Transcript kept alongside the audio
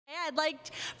I'd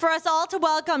like for us all to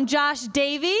welcome Josh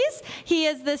Davies. He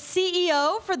is the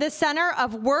CEO for the Center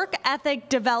of Work Ethic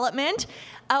Development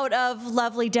out of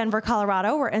lovely Denver,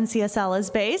 Colorado, where NCSL is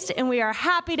based, and we are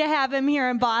happy to have him here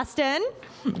in Boston.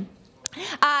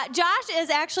 Josh is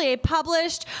actually a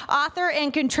published author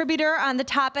and contributor on the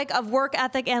topic of work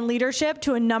ethic and leadership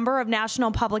to a number of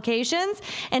national publications.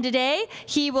 And today,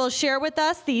 he will share with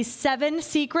us the 7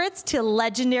 secrets to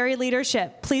legendary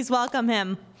leadership. Please welcome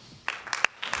him.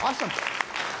 Awesome.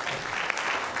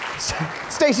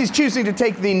 Stacy's choosing to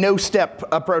take the no-step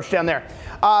approach down there.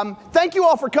 Thank you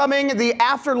all for coming. The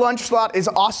after-lunch slot is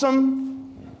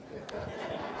awesome.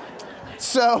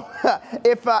 So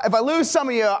if I lose some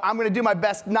of you, I'm going to do my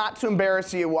best not to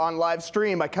embarrass you on live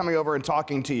stream by coming over and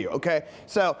talking to you, okay?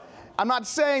 So I'm not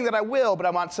saying that I will, but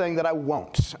I'm not saying that I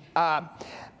won't.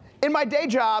 In my day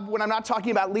job, when I'm not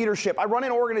talking about leadership, I run an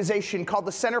organization called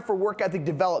the Center for Work Ethic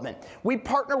Development. We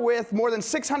partner with more than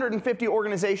 650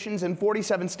 organizations in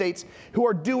 47 states who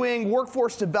are doing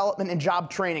workforce development and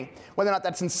job training, whether or not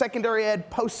that's in secondary ed,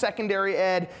 post-secondary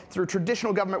ed, through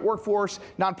traditional government workforce,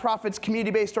 nonprofits,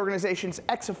 community-based organizations,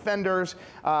 ex-offenders,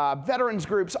 veterans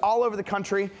groups all over the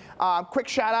country. Quick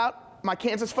shout out, my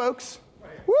Kansas folks.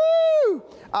 Woo!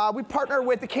 We partner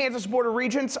with the Kansas Board of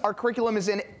Regents. Our curriculum is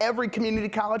in every community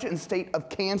college in the state of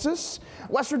Kansas.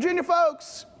 West Virginia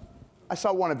folks, I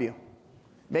saw one of you.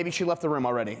 Maybe she left the room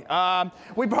already.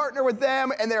 We partner with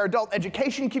them and their adult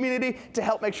education community to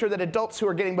help make sure that adults who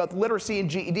are getting both literacy and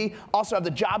GED also have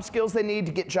the job skills they need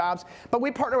to get jobs. But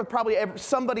we partner with probably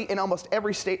somebody in almost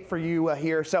every state for you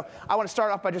here. So I want to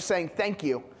start off by just saying thank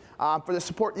you for the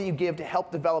support that you give to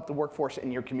help develop the workforce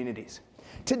in your communities.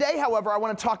 Today, however, I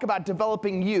want to talk about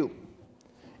developing you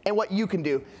and what you can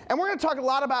do. And we're going to talk a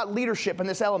lot about leadership in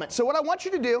this element. So what I want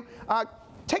you to do,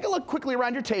 take a look quickly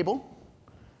around your table.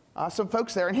 Some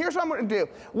folks there. And here's what I'm going to do.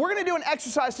 We're going to do an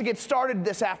exercise to get started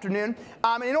this afternoon.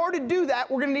 And in order to do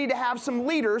that, we're going to need to have some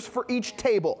leaders for each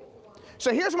table.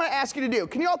 So here's what I ask you to do.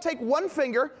 Can you all take one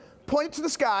finger, point it to the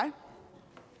sky?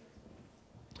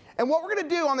 And what we're going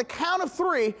to do on the count of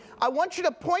 3, I want you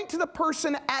to point to the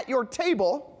person at your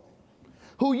table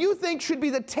who you think should be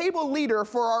the table leader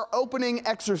for our opening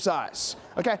exercise,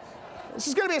 okay? This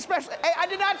is gonna be a special, hey, I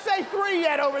did not say 3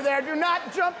 yet over there. Do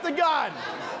not jump the gun.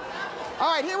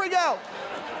 All right, here we go.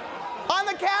 On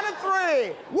the count of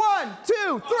 3, 1,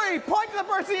 2, 3, point to the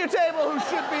person at your table who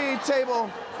should be table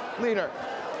leader.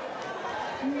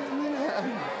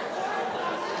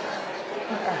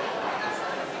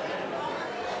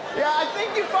 Yeah, I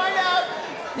think you find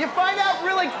out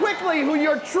really quickly who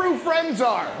your true friends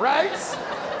are, right?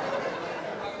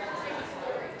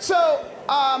 So,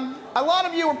 a lot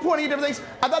of you were pointing at different things.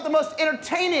 I thought the most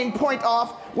entertaining point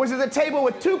off was at the table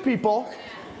with 2 people.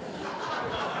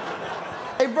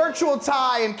 A virtual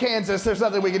tie in Kansas. There's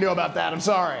nothing we can do about that. I'm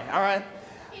sorry, all right?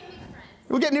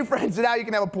 We'll get new friends, and now you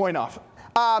can have a point off.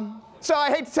 So I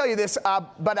hate to tell you this,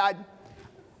 but I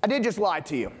did just lie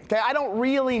to you, okay? I don't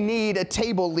really need a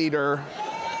table leader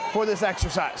for this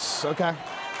exercise, okay?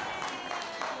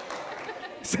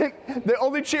 The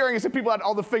only cheering is if people had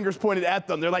all the fingers pointed at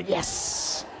them. They're like,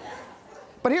 yes.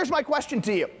 But here's my question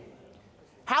to you.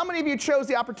 How many of you chose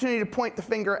the opportunity to point the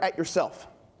finger at yourself?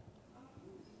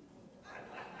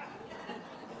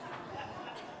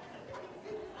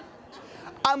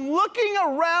 I'm looking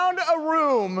around a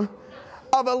room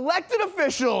of elected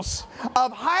officials,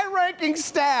 of high-ranking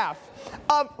staff,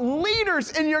 of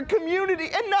leaders in your community,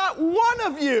 and not one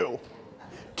of you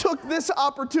took this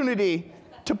opportunity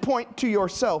to point to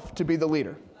yourself to be the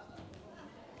leader.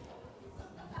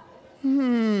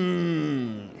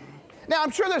 Now,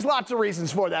 I'm sure there's lots of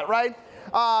reasons for that, right?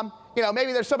 You know,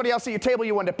 maybe there's somebody else at your table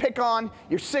you wanted to pick on.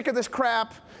 You're sick of this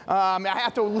crap. I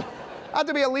have to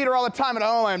be a leader all the time, and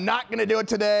oh, I'm not going to do it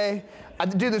today.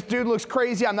 This dude looks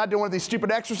crazy. I'm not doing one of these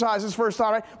stupid exercises first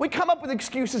time, right? We come up with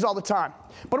excuses all the time.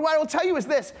 But what I will tell you is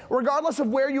this, regardless of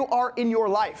where you are in your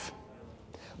life,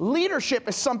 leadership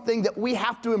is something that we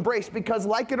have to embrace because,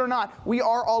 like it or not, we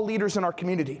are all leaders in our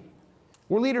community.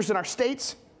 We're leaders in our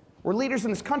states. We're leaders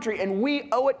in this country, and we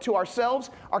owe it to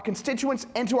ourselves, our constituents,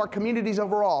 and to our communities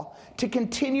overall to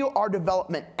continue our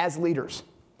development as leaders.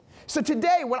 So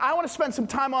today, what I want to spend some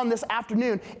time on this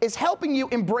afternoon is helping you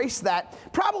embrace that,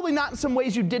 probably not in some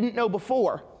ways you didn't know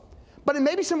before, but in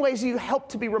maybe some ways you help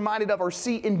to be reminded of or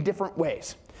see in different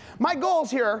ways. My goals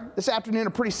here this afternoon are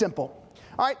pretty simple.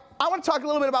 All right, I want to talk a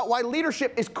little bit about why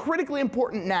leadership is critically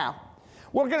important now.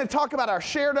 We're going to talk about our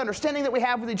shared understanding that we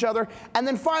have with each other, and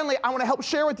then finally, I want to help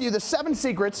share with you the 7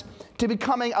 secrets to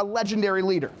becoming a legendary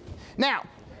leader. Now,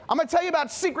 I'm going to tell you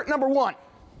about secret number 1.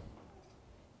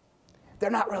 They're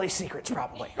not really secrets,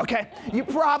 probably, okay? You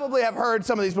probably have heard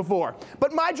some of these before.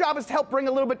 But my job is to help bring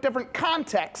a little bit different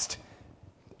context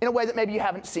in a way that maybe you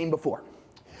haven't seen before.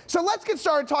 So let's get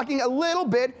started talking a little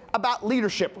bit about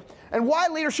leadership and why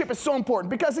leadership is so important.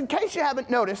 Because in case you haven't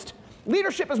noticed,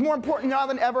 leadership is more important now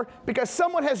than ever because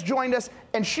someone has joined us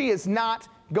and she is not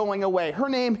going away. Her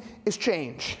name is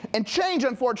change. And change,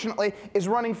 unfortunately, is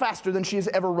running faster than she has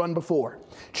ever run before.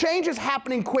 Change is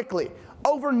happening quickly,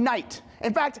 overnight.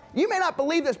 In fact, you may not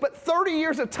believe this, but 30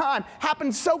 years of time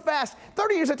happens so fast.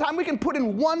 30 years of time, we can put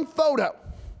in one photo.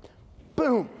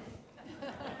 Boom.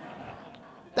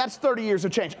 That's 30 years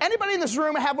of change. Anybody in this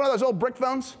room have one of those old brick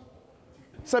phones?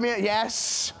 Some of you,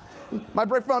 yes. My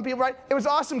brick phone people, right? It was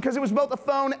awesome because it was both a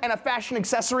phone and a fashion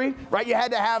accessory, right? You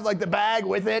had to have like the bag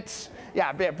with it.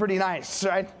 Yeah, pretty nice,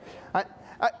 right?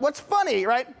 What's funny,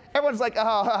 right? Everyone's like,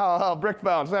 oh, brick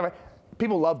phones.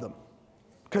 People love them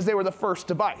because they were the first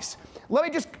device. Let me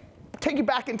just take you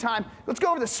back in time. Let's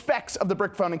go over the specs of the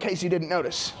brick phone in case you didn't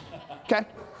notice, okay?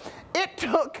 It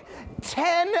took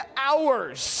 10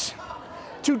 hours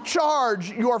to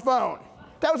charge your phone.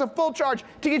 That was a full charge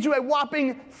to get you a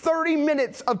whopping 30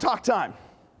 minutes of talk time.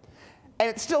 And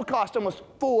it still cost almost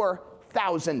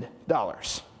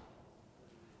 $4,000.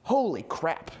 Holy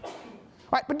crap. All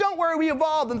right, but don't worry, we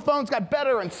evolved and the phones got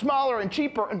better and smaller and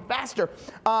cheaper and faster.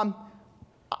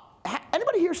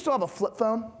 Anybody here still have a flip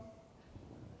phone?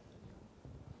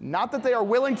 Not that they are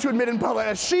willing to admit in public.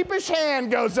 A sheepish hand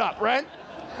goes up, right?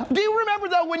 Do you remember,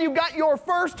 though, when you got your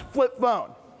first flip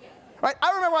phone? Right?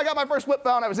 I remember I got my first flip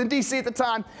phone. I was in D.C. at the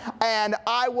time, and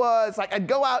I was like, I'd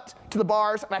go out to the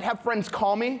bars, and I'd have friends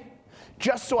call me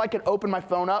just so I could open my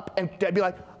phone up, and they'd be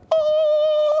like,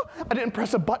 oh, I didn't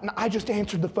press a button. I just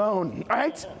answered the phone,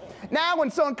 right? Now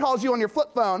when someone calls you on your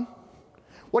flip phone,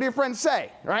 what do your friends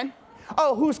say, right?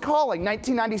 Oh, who's calling?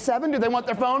 1997? Do they want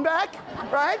their phone back,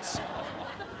 right?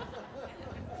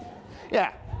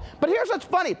 Yeah. But here's what's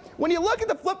funny. When you look at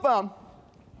the flip phone,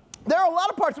 there are a lot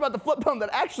of parts about the flip phone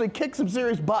that actually kick some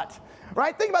serious butt,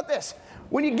 right? Think about this.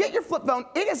 When you get your flip phone,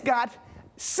 it has got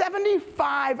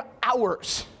 75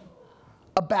 hours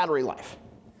of battery life.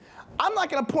 I'm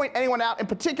not going to point anyone out in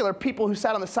particular, people who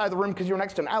sat on the side of the room because you were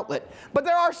next to an outlet, but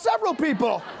there are several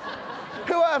people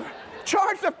who have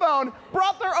charged their phone,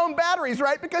 brought their own batteries,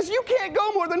 right? Because you can't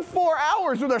go more than 4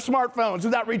 hours with their smartphones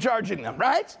without recharging them,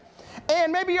 right?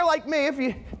 And maybe you're like me, if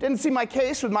you didn't see my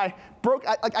case with my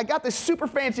I got this super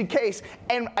fancy case,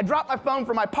 and I dropped my phone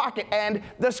from my pocket, and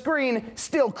the screen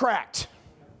still cracked.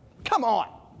 Come on.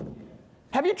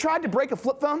 Have you tried to break a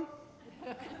flip phone?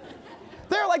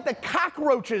 They're like the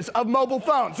cockroaches of mobile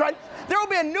phones, right? There will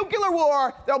be a nuclear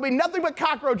war. There will be nothing but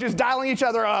cockroaches dialing each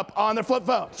other up on their flip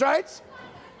phones, right?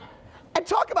 And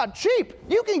talk about cheap.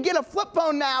 You can get a flip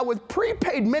phone now with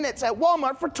prepaid minutes at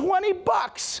Walmart for 20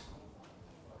 bucks.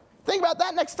 Think about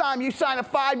that next time you sign a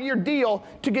 5-year deal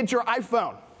to get your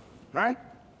iPhone, right?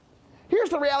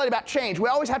 Here's the reality about change. We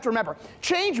always have to remember,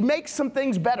 change makes some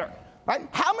things better, right?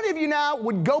 How many of you now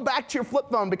would go back to your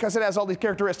flip phone because it has all these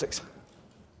characteristics?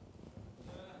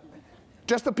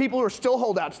 Just the people who are still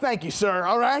holdouts. Thank you, sir,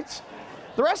 all right?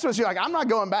 The rest of us, you're like, I'm not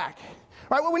going back.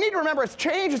 Right? What we need to remember is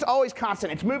change is always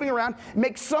constant. It's moving around,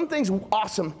 makes some things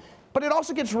awesome, but it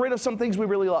also gets rid of some things we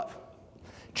really love.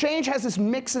 Change has this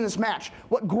mix and this match.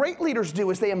 What great leaders do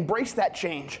is they embrace that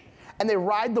change, and they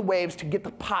ride the waves to get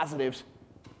the positives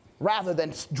rather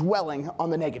than dwelling on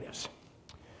the negatives.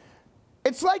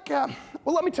 It's like,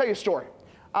 well, let me tell you a story.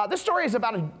 This story is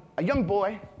about a young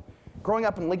boy growing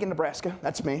up in Lincoln, Nebraska.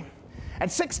 That's me. At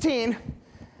 16,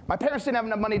 my parents didn't have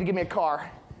enough money to give me a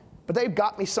car, but they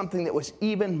got me something that was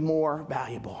even more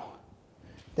valuable.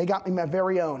 They got me my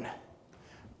very own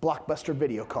Blockbuster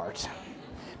video cards.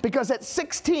 Because at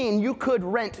 16, you could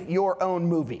rent your own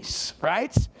movies,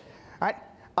 right? Right?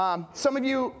 Some of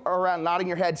you are around nodding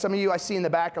your head. Some of you I see in the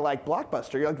back are like,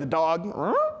 Blockbuster. You're like, the dog?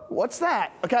 What's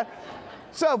that? Okay.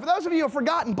 So for those of you who have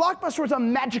forgotten, Blockbuster was a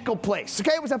magical place,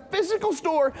 okay? It was a physical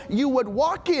store. You would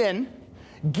walk in,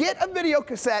 get a video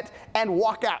cassette, and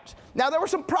walk out. Now, there were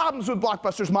some problems with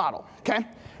Blockbuster's model, okay?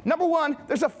 Number one,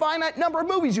 there's a finite number of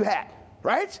movies you had,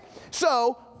 right?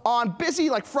 So on busy,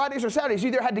 like Fridays or Saturdays, you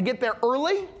either had to get there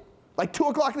early, like 2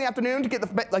 o'clock in the afternoon to get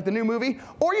the new movie,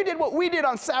 or you did what we did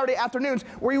on Saturday afternoons,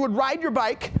 where you would ride your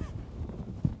bike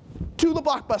to the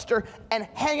Blockbuster and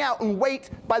hang out and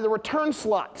wait by the return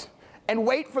slot and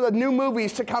wait for the new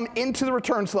movies to come into the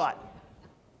return slot.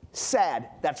 Sad,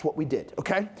 that's what we did,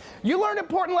 okay? You learned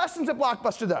important lessons at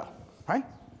Blockbuster, though, right?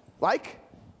 Like,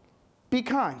 be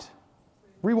kind,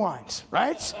 rewind,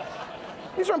 right?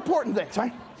 These are important things,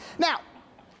 right? Now,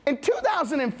 in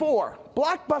 2004,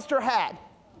 Blockbuster had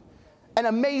an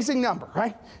amazing number,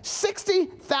 right?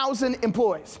 60,000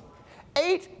 employees,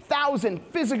 8,000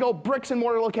 physical bricks and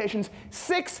mortar locations,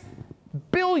 $6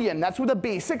 billion, that's with a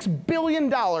B, $6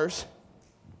 billion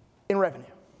in revenue.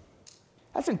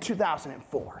 That's in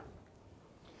 2004.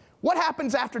 What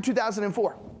happens after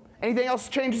 2004? Anything else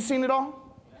change the scene at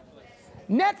all?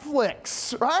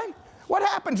 Netflix, right? What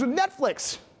happens with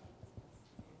Netflix?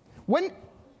 Do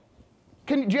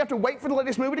you have to wait for the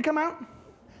latest movie to come out?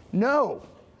 No.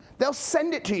 They'll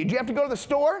send it to you. Do you have to go to the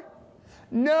store?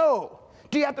 No.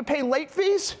 Do you have to pay late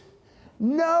fees?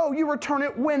 No. You return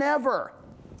it whenever.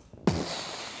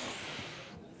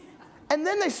 And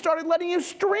then they started letting you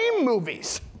stream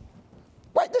movies.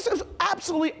 Right? This is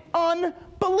absolutely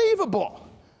unbelievable.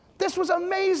 This was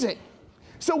amazing.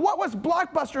 So what was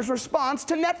Blockbuster's response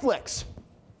to Netflix?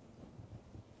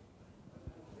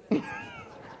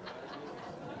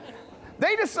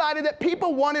 They decided that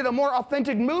people wanted a more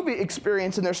authentic movie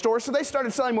experience in their stores, so they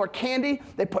started selling more candy.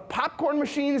 They put popcorn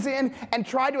machines in and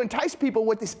tried to entice people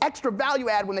with this extra value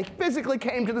add when they physically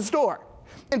came to the store.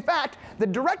 In fact, the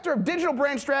director of digital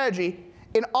brand strategy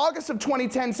in August of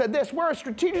 2010 said this: "We're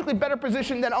strategically better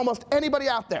positioned than almost anybody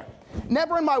out there.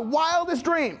 Never in my wildest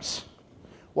dreams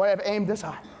would I have aimed this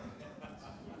high."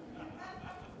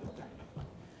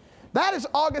 That is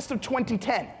August of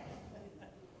 2010.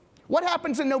 What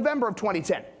happens in November of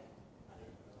 2010?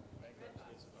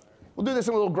 We'll do this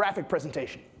in a little graphic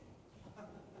presentation.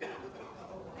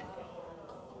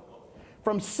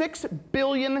 From $6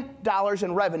 billion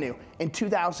in revenue in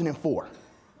 2004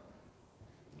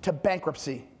 to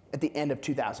bankruptcy at the end of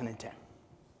 2010.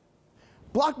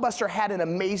 Blockbuster had an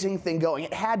amazing thing going.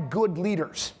 It had good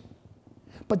leaders,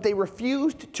 but they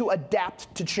refused to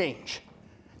adapt to change.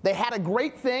 They had a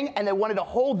great thing, and they wanted to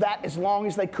hold that as long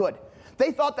as they could.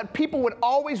 They thought that people would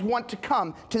always want to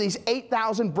come to these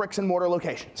 8,000 bricks and mortar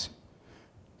locations.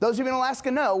 Those of you in Alaska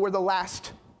know where the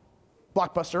last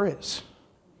Blockbuster is.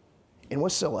 In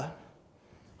Wasilla,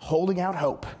 holding out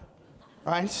hope,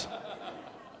 right?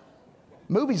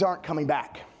 Movies aren't coming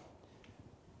back.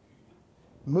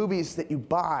 Movies that you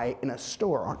buy in a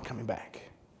store aren't coming back.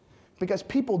 Because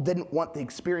people didn't want the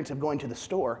experience of going to the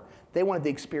store. They wanted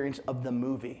the experience of the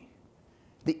movie.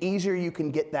 The easier you can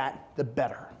get that, the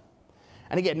better.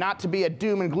 And again, not to be a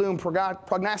doom and gloom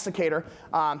prognosticator,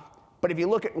 but if you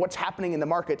look at what's happening in the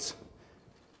markets,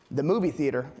 the movie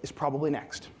theater is probably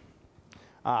next.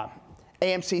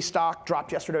 AMC stock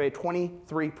dropped yesterday by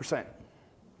 23%.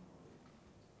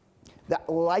 The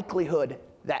likelihood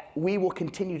that we will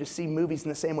continue to see movies in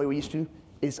the same way we used to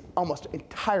is almost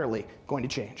entirely going to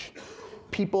change.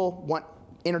 People want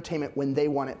entertainment when they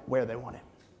want it, where they want it.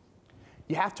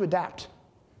 You have to adapt.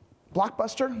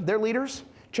 Blockbuster, their leaders,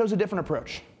 chose a different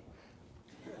approach.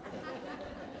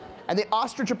 And the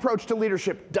ostrich approach to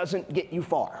leadership doesn't get you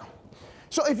far.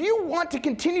 So if you want to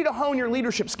continue to hone your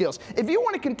leadership skills, if you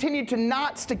want to continue to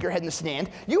not stick your head in the sand,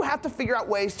 you have to figure out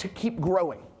ways to keep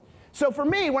growing. So for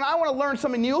me, when I want to learn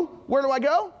something new, where do I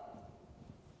go?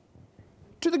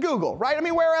 To the Google, right? I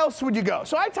mean, where else would you go?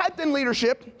 So I typed in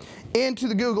leadership into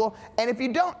the Google, and if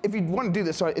you want to do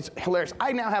this, so it's hilarious.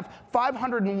 I now have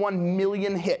 501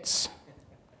 million hits.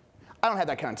 I don't have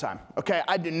that kind of time, okay?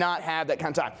 I do not have that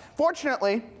kind of time.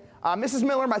 Fortunately, Mrs.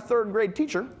 Miller, my third grade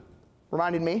teacher,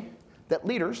 reminded me that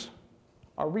leaders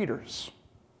are readers.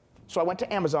 So I went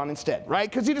to Amazon instead, right?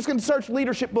 Because you're just going to search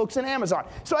leadership books in Amazon.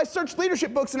 So I searched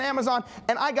leadership books in Amazon,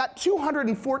 and I got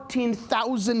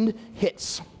 214,000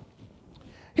 hits.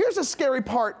 Here's the scary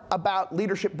part about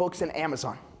leadership books in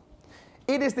Amazon.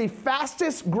 It is the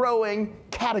fastest growing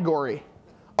category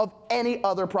of any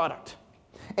other product.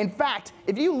 In fact,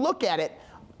 if you look at it,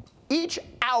 each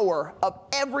hour of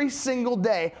every single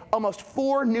day, almost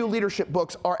 4 new leadership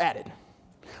books are added.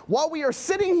 While we are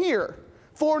sitting here,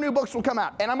 4 new books will come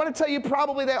out. And I'm going to tell you,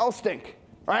 probably they all stink,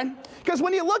 right? Because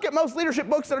when you look at most leadership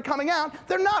books that are coming out,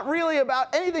 they're not really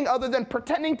about anything other than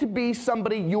pretending to be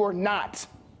somebody you're not,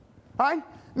 right?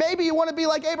 Maybe you want to be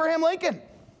like Abraham Lincoln.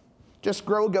 Just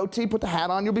grow a goatee, put the hat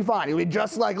on, you'll be fine. You'll be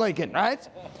just like Lincoln, right?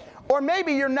 Or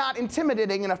maybe you're not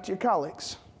intimidating enough to your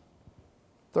colleagues.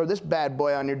 Throw this bad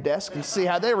boy on your desk and see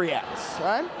how they react,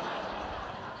 right?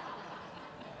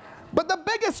 But the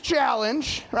biggest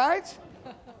challenge, right,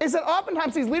 is that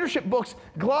oftentimes these leadership books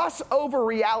gloss over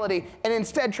reality and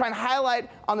instead try and highlight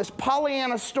on this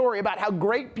Pollyanna story about how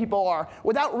great people are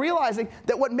without realizing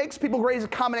that what makes people great is a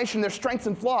combination of their strengths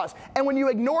and flaws. And when you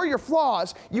ignore your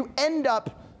flaws, you end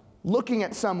up looking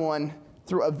at someone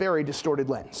through a very distorted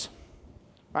lens,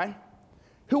 right?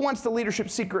 Who wants the leadership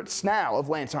secrets now of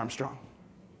Lance Armstrong?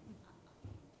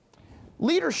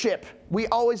 Leadership, we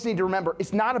always need to remember,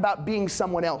 it's not about being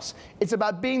someone else. It's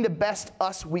about being the best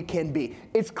us we can be.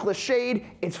 It's cliched,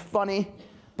 it's funny,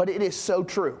 but it is so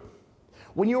true.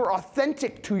 When you are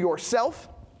authentic to yourself,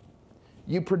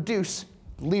 you produce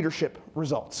leadership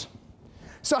results.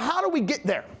 So how do we get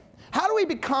there? How do we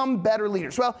become better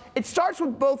leaders? Well, it starts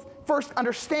with both first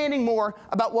understanding more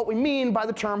about what we mean by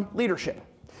the term leadership.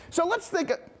 So let's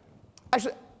think,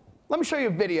 actually, let me show you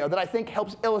a video that I think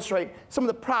helps illustrate some of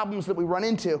the problems that we run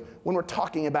into when we're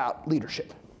talking about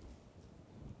leadership.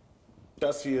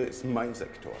 Das hier ist mein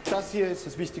Sektor. Das hier ist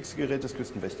das wichtigste Gerät des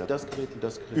Küstenwächters. Das Gerät und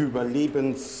das Gerät.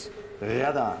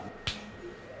 Überlebensradar.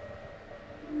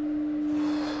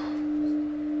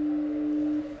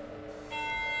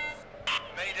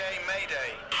 Mayday,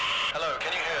 mayday. Hello,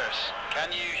 can you hear us?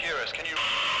 Can you hear us? Can you...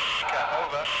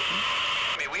 Over.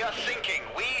 We are sinking.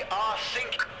 We are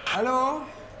sinking. Hello?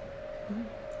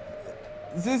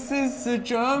 This is the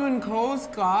German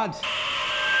Coast Guard.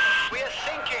 We are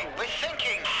sinking. We're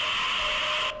sinking.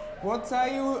 What are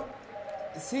you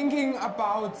thinking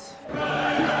about?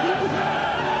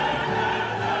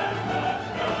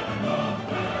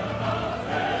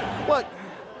 Look,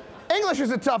 English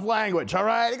is a tough language, all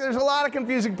right? There's a lot of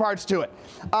confusing parts to it.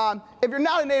 If you're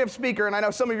not a native speaker, and I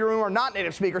know some of you are not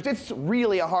native speakers, it's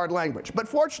really a hard language. But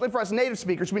fortunately for us native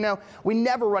speakers, we know we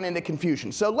never run into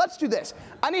confusion. So let's do this.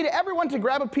 I need everyone to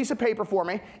grab a piece of paper for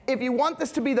me. If you want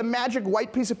this to be the magic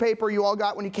white piece of paper you all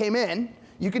got when you came in,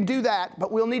 you can do that,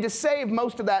 but we'll need to save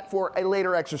most of that for a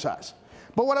later exercise.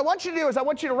 But what I want you to do is I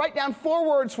want you to write down 4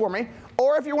 words for me,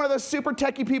 or if you're one of those super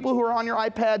techie people who are on your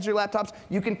iPads, your laptops,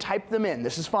 you can type them in.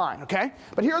 This is fine, okay?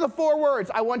 But here are the 4 words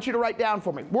I want you to write down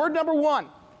for me. Word number 1,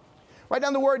 write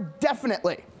down the word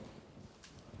definitely.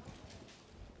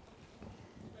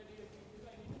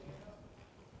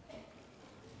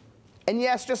 And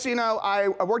yes, just so you know, I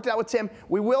worked it out with Tim.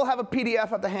 We will have a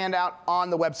PDF of the handout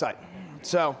on the website.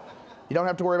 So you don't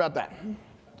have to worry about that.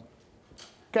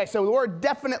 Okay, so the word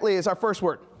definitely is our first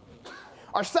word.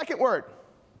 Our second word,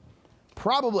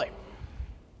 probably.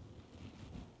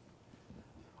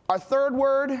 Our third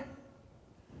word,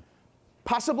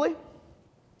 possibly.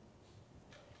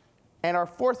 And our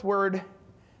fourth word,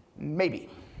 maybe.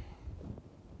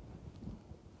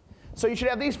 So you should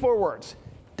have these 4 words,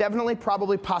 definitely,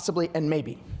 probably, possibly, and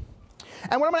maybe.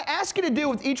 And what I'm going to ask you to do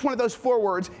with each one of those 4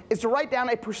 words is to write down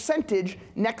a percentage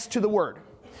next to the word.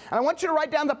 And I want you to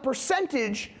write down the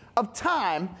percentage of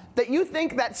time that you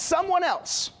think that someone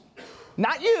else,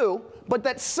 not you, but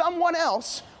that someone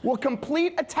else will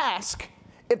complete a task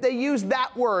if they use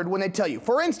that word when they tell you.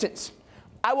 For instance,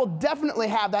 I will definitely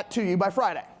have that to you by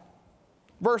Friday.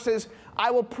 Versus,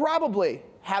 I will probably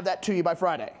have that to you by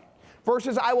Friday.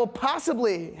 Versus, I will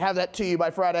possibly have that to you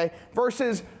by Friday.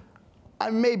 Versus, I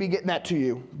may be getting that to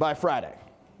you by Friday.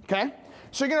 Okay?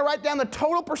 So you're going to write down the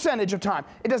total percentage of time.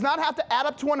 It does not have to add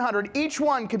up to 100. Each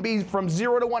one can be from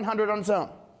 0 to 100 on its own.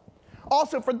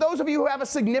 Also, for those of you who have a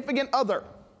significant other,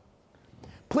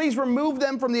 please remove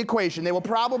them from the equation. They will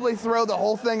probably throw the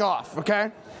whole thing off,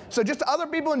 okay? So just other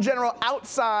people in general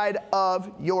outside of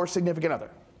your significant other,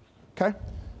 okay?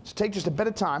 So take just a bit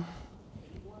of time.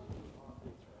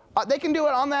 They can do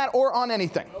it on that or on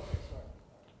anything.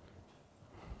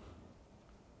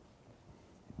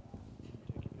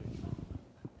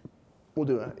 We'll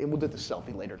do the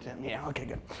selfie later, Tim. Yeah, okay,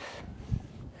 good.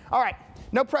 All right,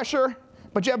 no pressure,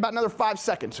 but you have about another 5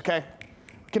 seconds, okay?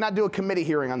 We cannot do a committee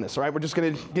hearing on this, all right? We're just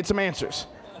going to get some answers.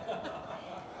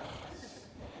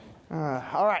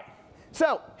 All right,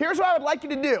 so here's what I would like you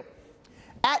to do.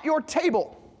 At your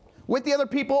table with the other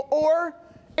people or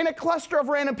in a cluster of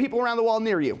random people around the wall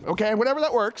near you, okay? Whatever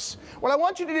that works. What I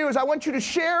want you to do is I want you to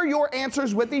share your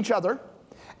answers with each other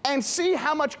and see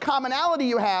how much commonality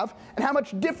you have and how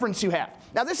much difference you have.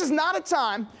 Now, this is not a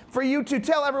time for you to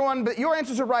tell everyone that your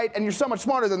answers are right and you're so much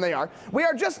smarter than they are. We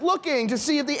are just looking to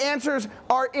see if the answers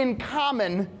are in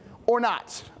common or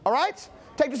not. All right?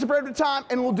 Take just a bit of time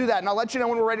and we'll do that, and I'll let you know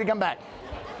when we're ready to come back.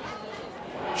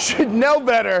 Should know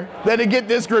better than to get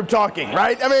this group talking,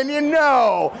 right? I mean, you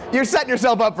know, you're setting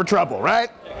yourself up for trouble, right?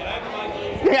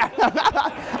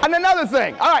 Yeah. And another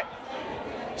thing. All right.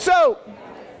 So,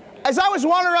 as I was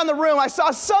wandering around the room, I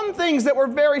saw some things that were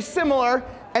very similar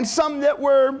and some that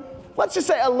were, let's just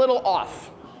say, a little off.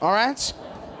 All right?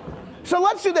 So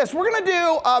let's do this. We're going to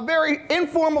do a very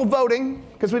informal voting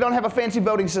because we don't have a fancy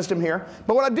voting system here.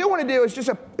 But what I do want to do is just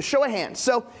a show of hands.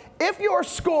 So if your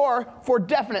score for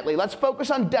definitely, let's focus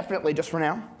on definitely just for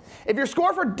now. If your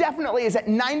score for definitely is at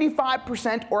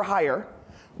 95% or higher,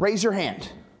 raise your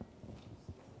hand.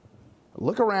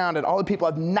 Look around at all the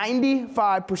people who have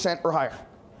 95% or higher.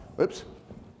 Oops.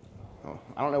 Oh,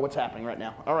 I don't know what's happening right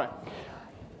now. All right.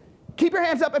 Keep your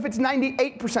hands up if it's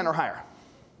 98% or higher.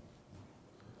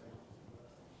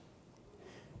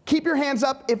 Keep your hands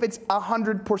up if it's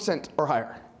 100% or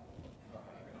higher.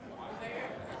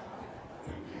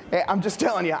 Hey, I'm just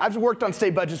telling you, I've worked on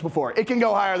state budgets before. It can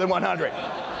go higher than 100.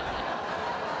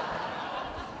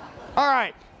 All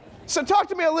right, so talk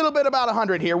to me a little bit about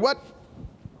 100 here. What,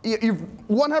 you're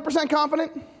 100%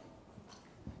 confident?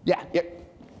 Yeah.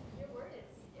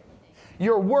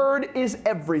 Your word is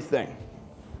everything,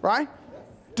 right?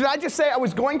 Did I just say I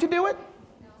was going to do it?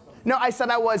 No, I said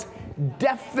I was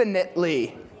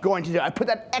definitely going to do it. I put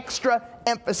that extra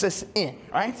emphasis in,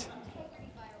 right?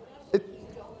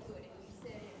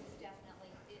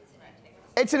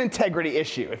 It's an integrity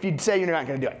issue if you say you're not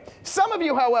going to do it. Some of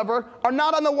you, however, are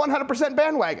not on the 100%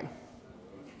 bandwagon.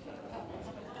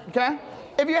 Okay?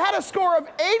 If you had a score of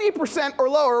 80% or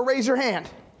lower, raise your hand.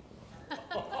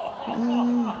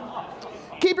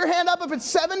 Keep your hand up if it's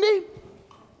 70,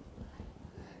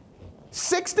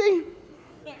 60,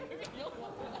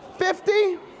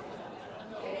 50,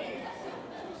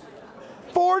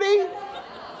 40.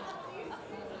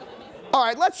 All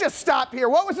right, let's just stop here.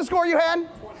 What was the score you had?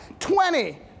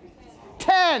 20,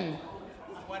 10,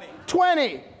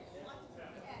 20,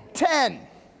 10.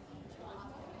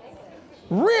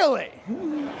 Really?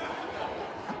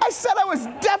 I said I was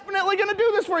definitely going to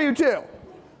do this for you too.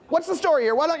 What's the story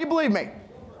here? Why don't you believe me?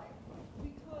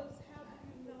 Because how do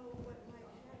you know what might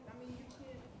happen? I mean, you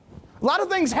can't. A lot of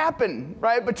things happen,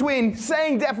 right, between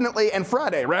saying definitely and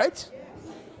Friday, right? Yes.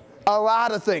 A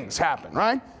lot of things happen,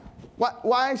 right?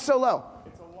 Why so low?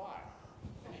 It's a lie.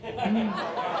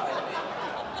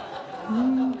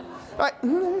 Right.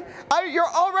 You're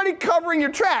already covering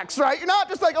your tracks, right? You're not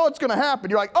just like, oh, it's going to happen.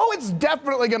 You're like, oh, it's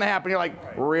definitely going to happen. You're like,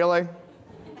 really?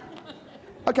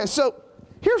 Okay, so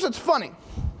here's what's funny.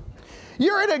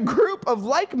 You're in a group of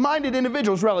like-minded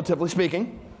individuals, relatively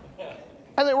speaking,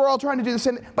 and we're all trying to do the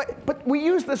same. But we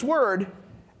use this word,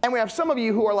 and we have some of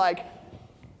you who are like,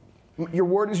 your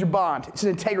word is your bond. It's an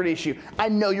integrity issue. I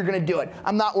know you're going to do it.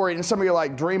 I'm not worried. And some of you are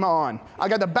like, dream on. I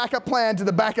got the backup plan to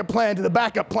the backup plan to the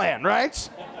backup plan, right?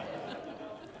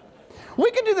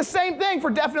 We can do the same thing for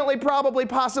definitely, probably,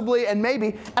 possibly, and maybe.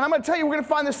 And I'm going to tell you, we're going to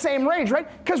find the same range, right?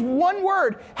 Because one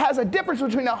word has a difference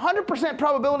between 100%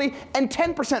 probability and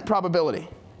 10% probability.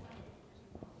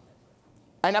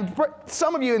 And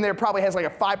some of you in there probably has like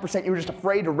a 5%. You were just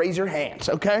afraid to raise your hands,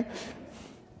 okay?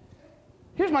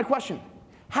 Here's my question.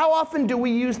 How often do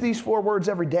we use these 4 words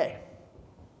every day?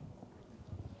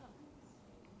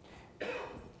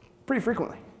 Pretty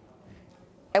frequently.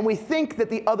 And we think that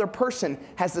the other person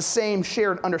has the same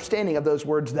shared understanding of those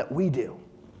words that we do.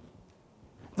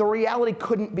 The reality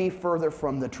couldn't be further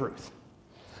from the truth.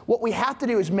 What we have to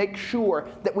do is make sure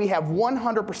that we have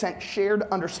 100% shared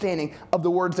understanding of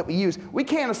the words that we use. We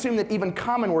can't assume that even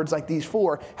common words like these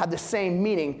 4 have the same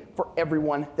meaning for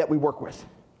everyone that we work with.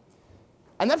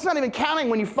 And that's not even counting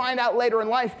when you find out later in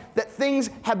life that things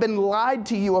have been lied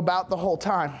to you about the whole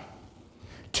time.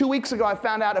 2 weeks ago, I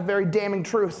found out a very damning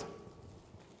truth.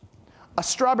 A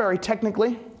strawberry,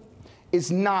 technically,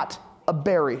 is not a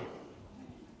berry.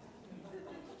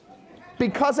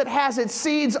 Because it has its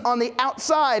seeds on the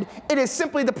outside, it is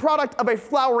simply the product of a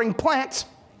flowering plant.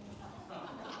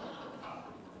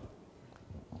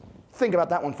 Think about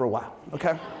that one for a while,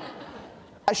 okay?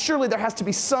 Surely there has to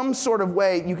be some sort of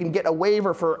way you can get a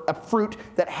waiver for a fruit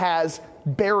that has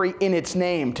berry in its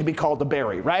name to be called a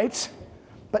berry, right?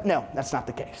 But no, that's not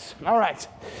the case. All right.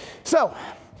 So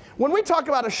when we talk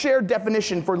about a shared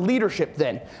definition for leadership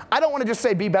then, I don't want to just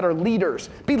say be better leaders,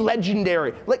 be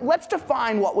legendary. Like, let's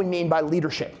define what we mean by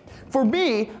leadership. For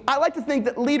me, I like to think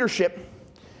that leadership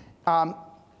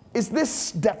is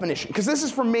this definition, because this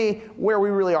is for me where we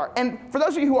really are. And for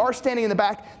those of you who are standing in the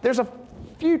back, there's a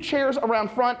few chairs around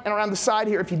front and around the side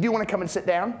here. If you do want to come and sit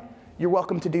down, you're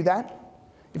welcome to do that.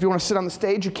 If you want to sit on the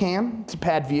stage, you can. It's a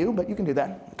bad view, but you can do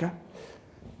that, okay?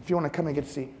 If you want to come and get a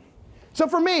seat. So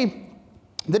for me,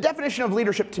 the definition of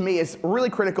leadership to me is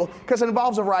really critical because it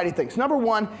involves a variety of things. Number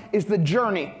one is the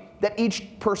journey that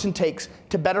each person takes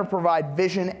to better provide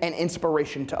vision and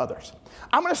inspiration to others.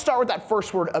 I'm going to start with that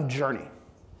first word of journey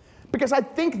because I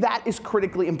think that is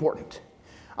critically important.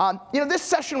 This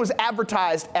session was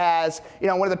advertised as,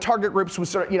 one of the target groups was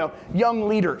sort of, young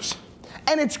leaders.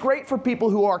 And it's great for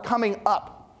people who are coming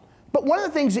up. But one of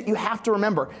the things that you have to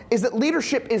remember is that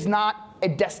leadership is not a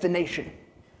destination.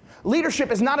 Leadership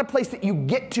is not a place that you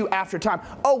get to after time.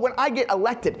 Oh, when I get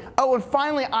elected. Oh, and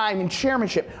finally I'm in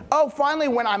chairmanship. Oh, finally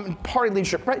when I'm in party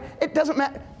leadership, right? It doesn't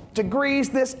matter.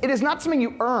 Degrees, this. It is not something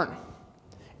you earn.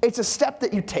 It's a step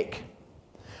that you take.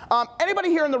 Anybody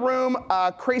here in the room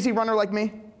crazy runner like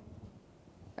me?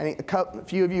 A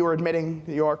few of you are admitting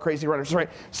that you are crazy runners, right?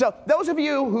 So those of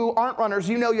you who aren't runners,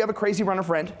 you know you have a crazy runner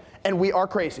friend, and we are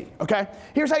crazy, okay?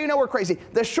 Here's how you know we're crazy.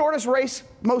 The shortest race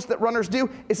most that runners do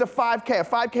is a 5K. A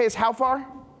 5K is how far?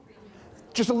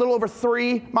 Just a little over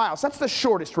 3 miles. That's the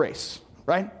shortest race,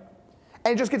 right?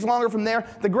 And it just gets longer from there.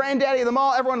 The granddaddy of them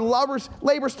all, everyone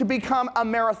labors to become a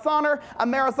marathoner. A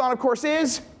marathon, of course,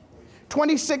 is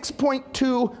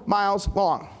 26.2 miles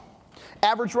long.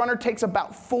 Average runner takes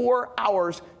about 4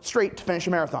 hours straight to finish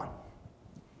a marathon.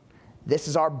 This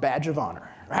is our badge of honor,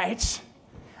 right?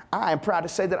 I am proud to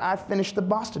say that I finished the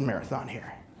Boston Marathon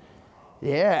here.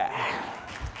 Yeah.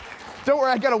 Don't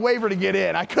worry, I got a waiver to get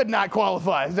in. I could not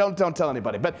qualify. Don't tell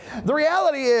anybody. But the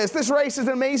reality is, this race is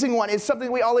an amazing one. It's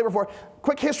something we all labor for.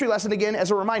 Quick history lesson again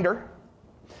as a reminder.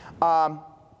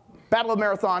 Battle of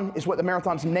Marathon is what the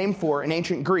marathon's named for in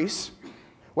ancient Greece,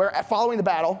 where following the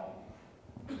battle,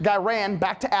 the guy ran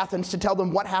back to Athens to tell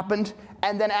them what happened,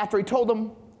 and then after he told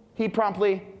them, he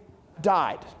promptly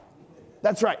died.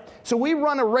 That's right. So we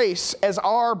run a race as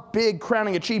our big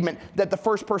crowning achievement that the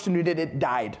first person who did it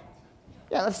died.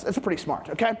 Yeah, that's pretty smart,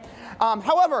 okay?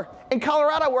 However, in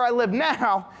Colorado, where I live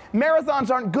now, marathons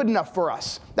aren't good enough for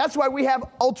us. That's why we have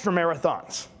ultra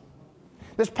marathons.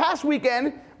 This past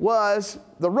weekend was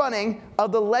the running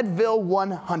of the Leadville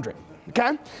 100,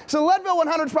 okay? So the Leadville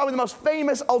 100 is probably the most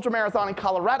famous ultra marathon in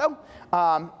Colorado.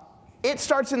 It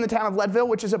starts in the town of Leadville,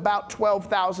 which is about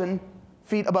 12,000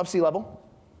 feet above sea level.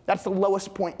 That's the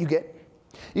lowest point you get.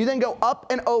 You then go up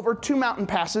and over 2 mountain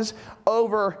passes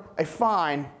over a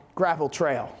fine gravel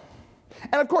trail.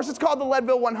 And of course, it's called the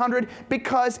Leadville 100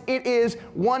 because it is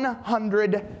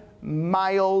 100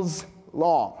 miles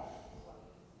long.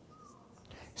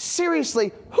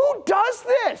 Seriously, who does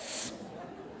this?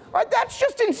 Right? That's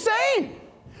just insane.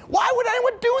 Why would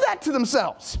anyone do that to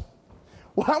themselves?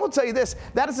 Well, I will tell you this.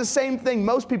 That is the same thing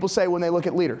most people say when they look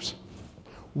at leaders.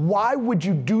 Why would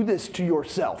you do this to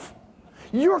yourself?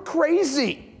 You're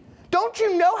crazy. Don't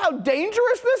you know how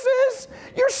dangerous this is?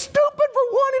 You're stupid for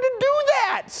wanting to do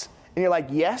that. And you're like,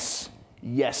 yes,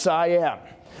 I am.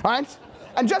 All right?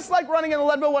 And just like running in the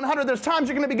Leadville 100, there's times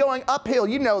you're going to be going uphill.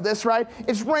 You know this, right?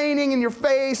 It's raining in your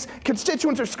face.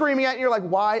 Constituents are screaming at you. You're like,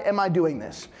 why am I doing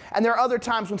this? And there are other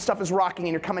times when stuff is rocking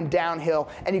and you're coming downhill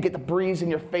and you get the breeze in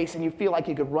your face and you feel like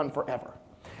you could run forever.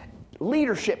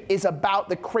 Leadership is about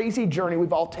the crazy journey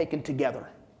we've all taken together.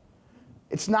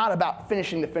 It's not about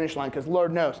finishing the finish line, because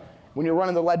Lord knows, when you're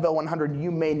running the Leadville 100,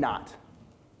 you may not.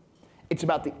 It's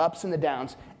about the ups and the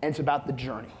downs, and it's about the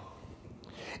journey.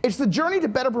 It's the journey to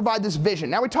better provide this vision.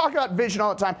 Now, we talk about vision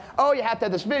all the time. Oh, you have to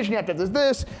have this vision, you have to have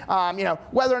this,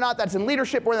 whether or not that's in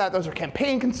leadership, whether or not those are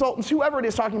campaign consultants, whoever it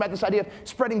is talking about this idea of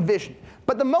spreading vision.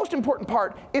 But the most important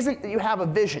part isn't that you have a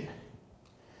vision.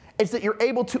 It's that you're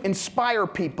able to inspire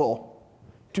people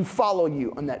to follow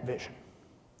you on that vision.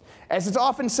 As it's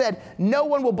often said, no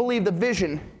one will believe the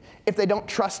vision if they don't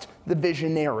trust the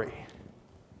visionary.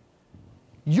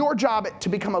 Your job to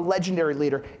become a legendary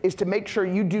leader is to make sure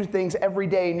you do things every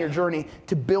day in your journey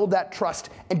to build that trust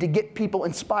and to get people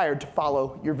inspired to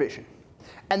follow your vision.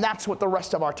 And that's what the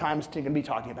rest of our time is going to be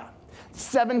talking about.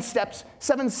 7 steps,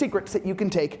 7 secrets that you can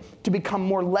take to become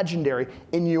more legendary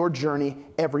in your journey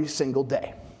every single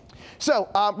day. So,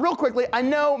 real quickly, I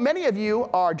know many of you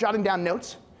are jotting down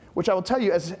notes, which I will tell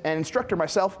you as an instructor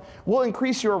myself, will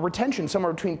increase your retention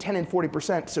somewhere between 10 and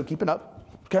 40%, so keep it up,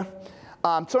 okay?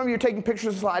 Some of you are taking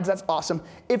pictures of slides, that's awesome.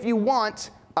 If you want,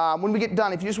 when we get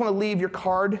done, if you just want to leave your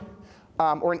card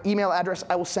or an email address,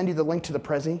 I will send you the link to the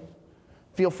Prezi.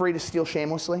 Feel free to steal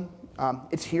shamelessly.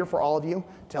 It's here for all of you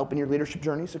to help in your leadership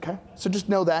journeys, okay? So just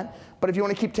know that. But if you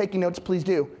want to keep taking notes, please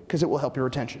do, because it will help your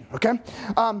retention, okay?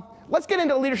 Let's get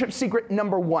into leadership secret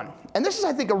number 1. And this is,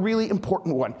 I think, a really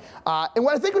important one. And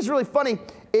what I think was really funny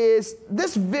is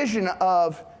this vision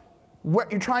of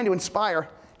what you're trying to inspire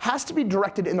has to be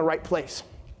directed in the right place.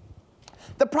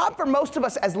 The problem for most of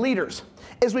us as leaders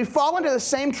is we fall into the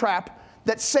same trap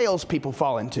that salespeople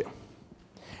fall into.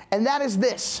 And that is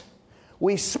this.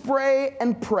 We spray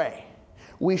and pray.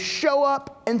 We show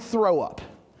up and throw up.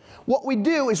 What we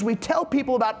do is we tell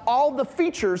people about all the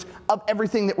features of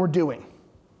everything that we're doing.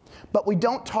 But we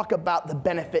don't talk about the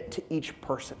benefit to each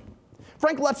person.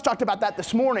 Frank Lutz talked about that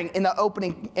this morning in the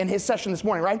opening, in his session this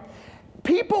morning, right?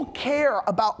 People care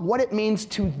about what it means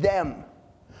to them.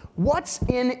 What's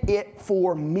in it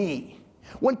for me?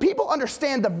 When people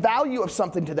understand the value of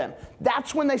something to them,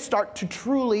 that's when they start to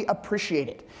truly appreciate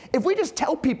it. If we just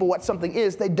tell people what something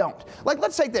is, they don't. Like,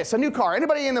 let's take this, a new car.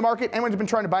 Anybody in the market, anyone's been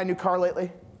trying to buy a new car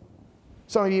lately?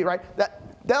 Some of you, right?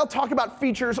 They'll talk about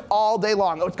features all day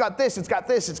long. Oh, it's got this, it's got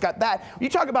this, it's got that. You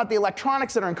talk about the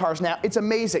electronics that are in cars now, it's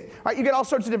amazing. Right? You get all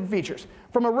sorts of different features.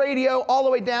 From a radio all the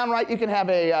way down, right? You can have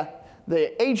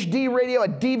the HD radio, a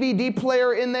DVD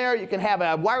player in there. You can have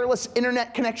a wireless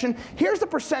internet connection. Here's the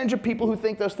percentage of people who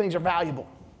think those things are valuable.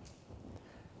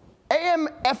 AM,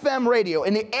 FM radio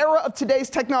in the era of today's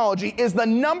technology is the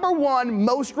 #1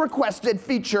 most requested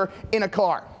feature in a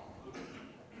car.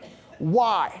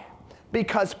 Why?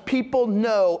 Because people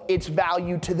know its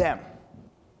value to them.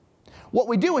 What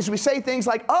we do is we say things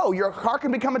like, oh, your car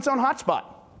can become its own hotspot.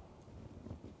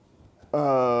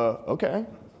 Okay.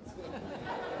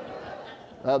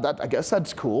 I guess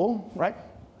that's cool, right?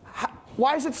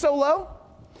 Why is it so low?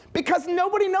 Because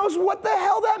nobody knows what the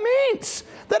hell that means.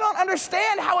 They don't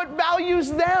understand how it values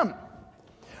them.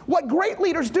 What great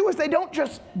leaders do is they don't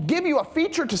just give you a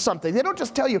feature to something. They don't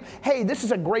just tell you, hey, this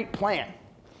is a great plan.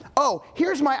 Oh,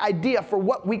 here's my idea for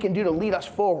what we can do to lead us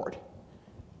forward.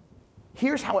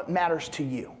 Here's how it matters to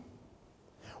you.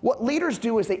 What leaders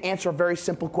do is they answer a very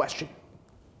simple question.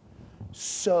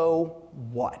 So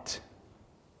what?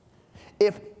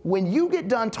 If when you get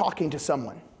done talking to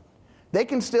someone, they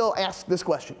can still ask this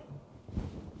question.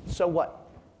 So what?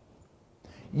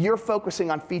 You're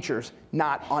focusing on features,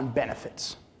 not on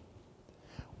benefits.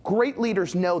 Great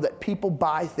leaders know that people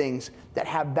buy things that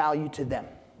have value to them.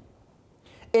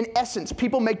 In essence,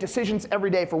 people make decisions every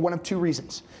day for one of two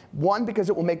reasons. One, because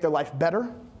it will make their life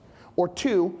better, or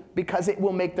two, because it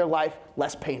will make their life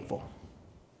less painful.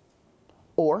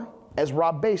 Or, as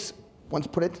Rob Bass once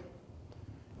put it,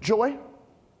 joy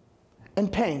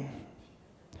and pain,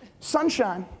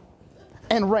 sunshine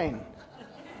and rain.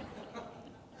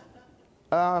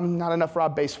 Not enough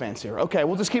Rob Bass fans here. Okay,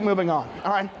 we'll just keep moving on.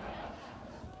 All right.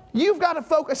 You've got to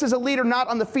focus as a leader not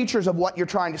on the features of what you're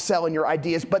trying to sell in your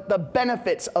ideas, but the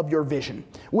benefits of your vision.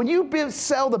 When you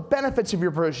sell the benefits of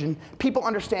your vision, people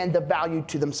understand the value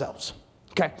to themselves.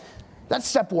 Okay, that's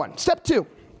step one. Step two,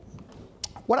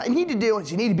 what I need to do is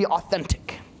you need to be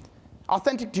authentic.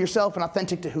 Authentic to yourself and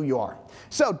authentic to who you are.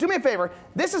 So do me a favor.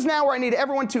 This is now where I need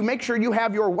everyone to make sure you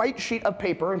have your white sheet of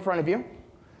paper in front of you.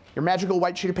 Your magical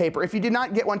white sheet of paper. If you did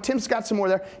not get one, Tim's got some more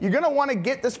there. You're going to want to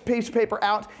get this piece of paper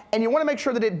out, and you want to make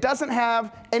sure that it doesn't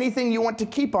have anything you want to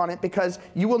keep on it, because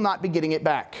you will not be getting it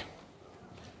back.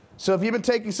 So if you've been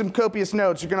taking some copious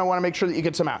notes, you're going to want to make sure that you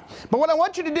get some out. But what I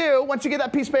want you to do, once you get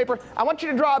that piece of paper, I want you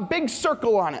to draw a big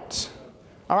circle on it.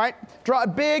 All right? Draw a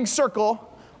big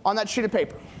circle on that sheet of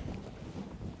paper.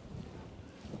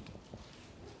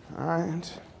 All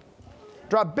right.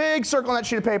 Draw a big circle on that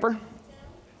sheet of paper.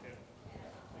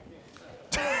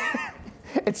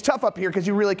 It's tough up here because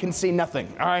you really can see nothing,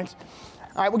 all right?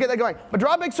 All right, we'll get that going. But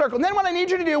draw a big circle. And then what I need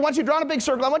you to do, once you've drawn a big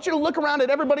circle, I want you to look around at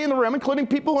everybody in the room, including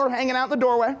people who are hanging out in the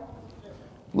doorway.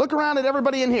 Look around at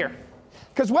everybody in here.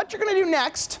 Because what you're going to do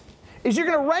next is you're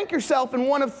going to rank yourself in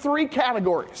one of three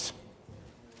categories.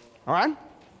 All right?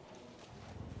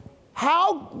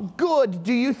 How good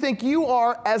do you think you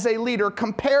are as a leader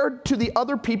compared to the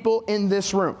other people in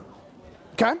this room?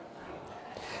 Okay?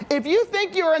 If you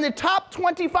think you're in the top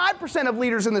 25% of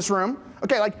leaders in this room,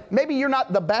 okay, like maybe you're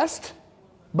not the best,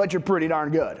 but you're pretty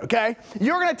darn good, okay?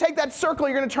 You're going to take that circle,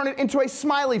 you're going to turn it into a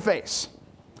smiley face.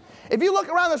 If you look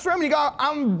around this room and you go,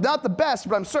 I'm not the best,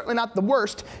 but I'm certainly not the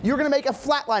worst, you're going to make a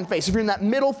flatline face if you're in that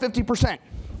middle 50%.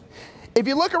 If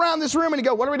you look around this room and you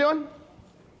go, what are we doing?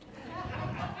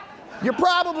 You're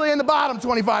probably in the bottom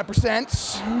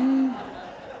 25%.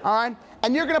 All right?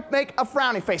 And you're going to make a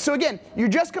frowny face. So again, you're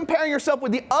just comparing yourself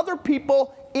with the other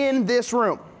people in this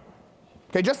room.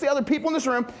 Okay, just the other people in this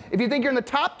room. If you think you're in the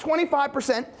top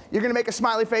 25%, you're going to make a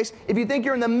smiley face. If you think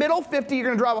you're in the middle 50, you're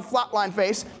going to draw a flatline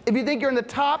face. If you think you're in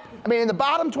the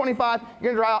bottom 25,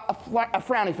 you're going to draw a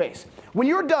frowny face. When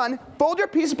you're done, fold your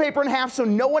piece of paper in half so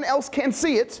no one else can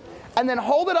see it, and then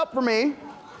hold it up for me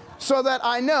so that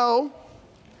I know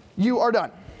you are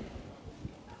done.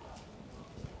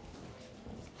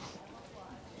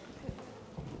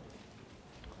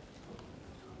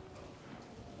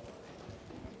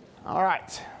 All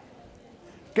right,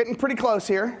 getting pretty close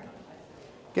here.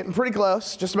 Getting pretty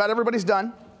close, just about everybody's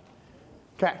done.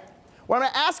 Okay, what I'm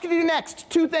gonna ask you to do next,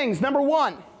 two things. Number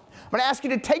one, I'm gonna ask you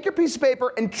to take your piece of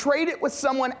paper and trade it with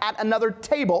someone at another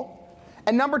table.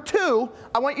 And number two,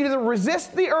 I want you to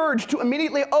resist the urge to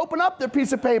immediately open up their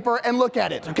piece of paper and look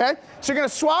at it, okay? So you're gonna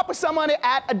swap with someone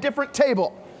at a different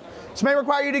table. This may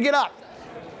require you to get up.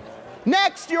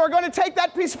 Next, you are going to take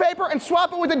that piece of paper and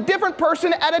swap it with a different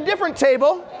person at a different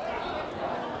table.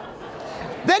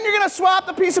 Then you're going to swap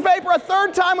the piece of paper a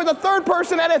third time with a third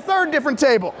person at a third different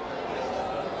table.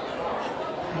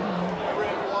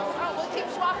 We'll keep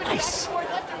swapping back and forth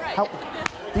left and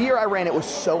right. The year I ran, it was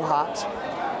so hot.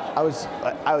 I was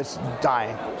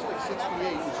dying.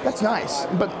 That's nice,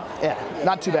 but yeah,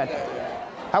 not too bad.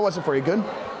 How was it for you? Good?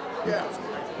 Yeah.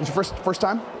 It was your first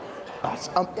time? Oh, it's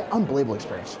unbelievable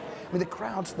experience. I mean, the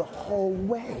crowds the whole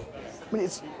way. I mean,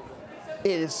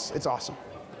 it's awesome.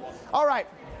 All right.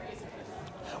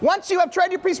 Once you have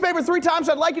traded your piece of paper 3 times,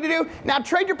 I'd like you to do, now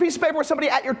trade your piece of paper with somebody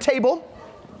at your table.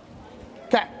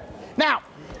 Okay. Now,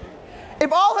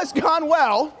 if all has gone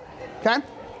well, okay,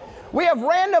 we have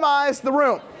randomized the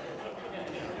room,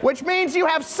 which means you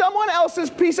have someone else's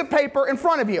piece of paper in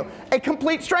front of you, a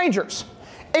complete stranger's.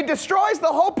 It destroys the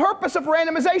whole purpose of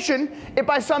randomization if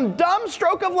by some dumb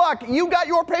stroke of luck you got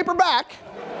your paper back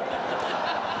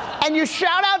and you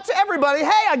shout out to everybody,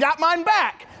 hey, I got mine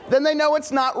back. Then they know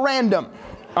it's not random.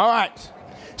 All right.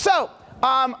 So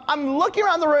I'm looking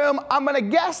around the room. I'm going to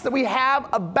guess that we have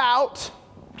about,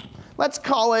 let's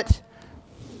call it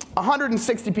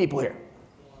 160 people here.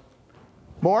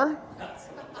 More?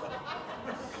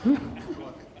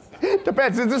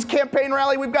 Depends. Is this campaign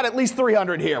rally? We've got at least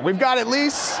 300 here. We've got at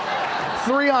least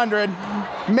 300,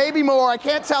 maybe more. I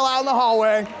can't tell out in the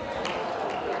hallway.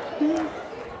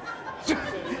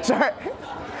 Sorry.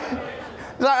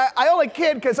 I only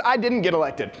kid because I didn't get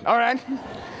elected, all right?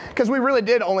 Because we really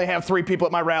did only have 3 people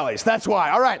at my rallies. That's why.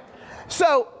 All right.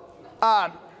 So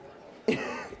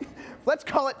let's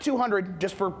call it 200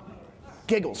 just for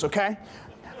giggles, okay?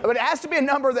 But it has to be a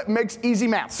number that makes easy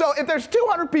math. So if there's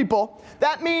 200 people,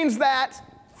 that means that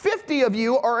 50 of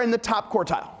you are in the top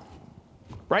quartile,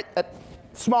 right? A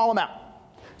small amount.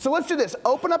 So let's do this.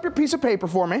 Open up your piece of paper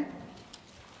for me.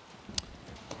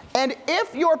 And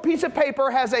if your piece of paper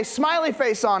has a smiley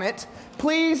face on it,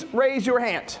 please raise your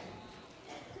hand.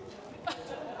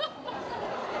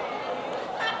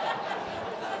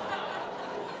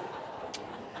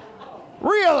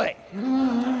 Really?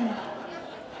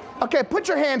 Okay, put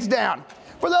your hands down.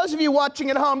 For those of you watching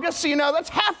at home, just so you know, that's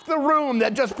half the room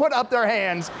that just put up their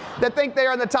hands that think they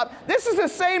are on the top. This is the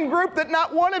same group that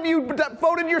not one of you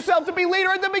voted yourself to be leader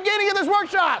at the beginning of this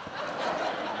workshop.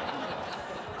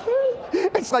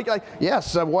 It's like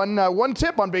yes, one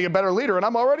tip on being a better leader, and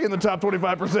I'm already in the top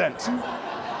 25%.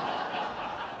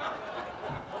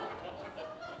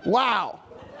 Wow.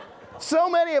 So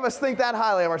many of us think that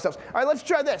highly of ourselves. All right, let's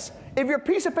try this. If your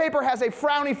piece of paper has a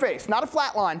frowny face, not a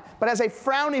flat line, but has a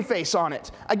frowny face on it,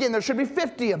 again, there should be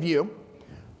 50 of you.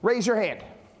 Raise your hand.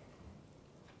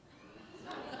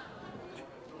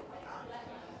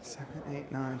 7,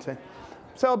 8, 9, 10.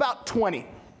 So about 20.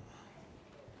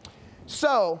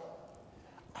 So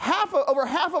over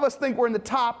half of us think we're in the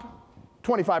top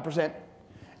 25%,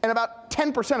 and about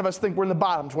 10% of us think we're in the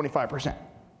bottom 25%.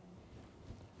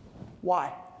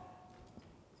 Why?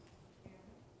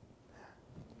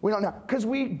 We don't know, because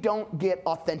we don't get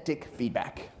authentic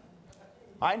feedback,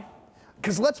 all right?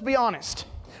 Because let's be honest,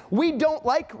 we don't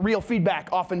like real feedback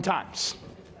oftentimes.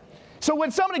 So when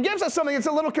somebody gives us something that's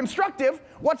a little constructive,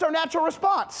 what's our natural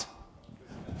response?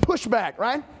 Pushback,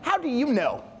 right? How do you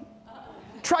know?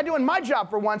 Try doing my job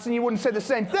for once and you wouldn't say the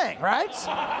same thing, right?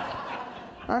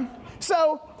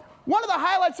 So one of the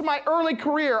highlights of my early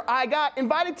career, I got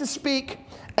invited to speak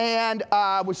and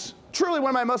was truly one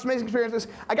of my most amazing experiences.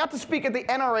 I got to speak at the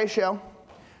NRA show.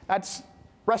 That's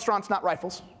Restaurants Not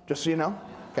Rifles, just so you know.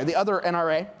 Okay, the other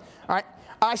NRA. All right.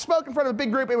 I spoke in front of a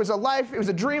big group. It was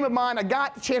a dream of mine. I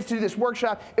got the chance to do this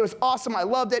workshop. It was awesome. I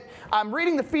loved it. I'm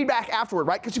reading the feedback afterward,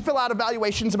 right? Because you fill out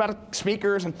evaluations about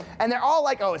speakers, and they're all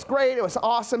like, oh, it's great. It was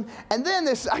awesome. And then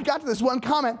I got to this one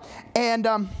comment, and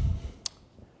oh,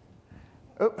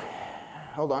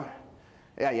 hold on.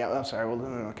 Yeah, I'm sorry. Well,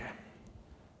 okay.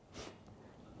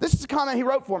 This is a comment he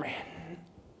wrote for me,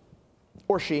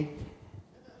 or she.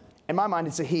 In my mind,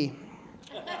 it's a he.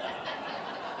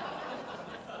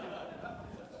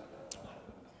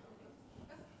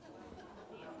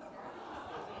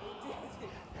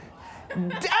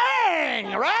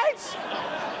 Dang, right?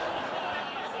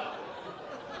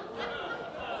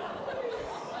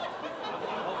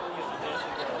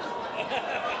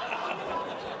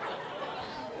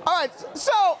 All right,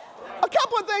 so a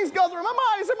couple of things go through my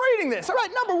mind as I'm reading this. All right,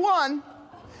 number one,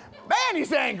 man,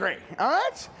 he's angry. All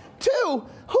right? 2,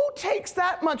 who takes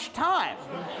that much time?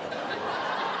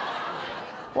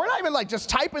 We're not even like just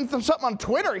typing something on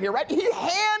Twitter here, right? He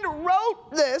hand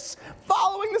wrote this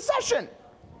following the session.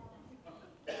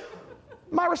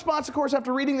 My response, of course,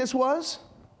 after reading this was,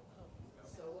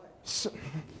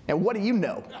 and what do you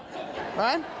know,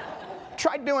 right?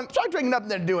 Try drinking up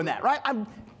and then doing that, right? I'm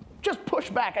just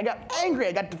pushed back. I got angry.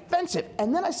 I got defensive.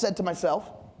 And then I said to myself,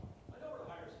 I know where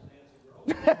to hire some Nancy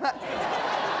Girl.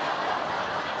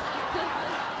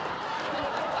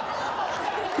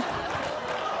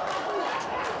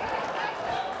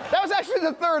 actually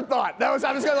the third thought. I was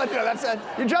going to let you know. That's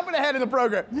you're jumping ahead in the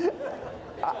program.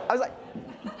 I was like,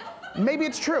 maybe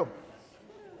it's true.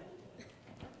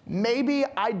 Maybe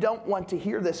I don't want to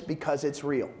hear this because it's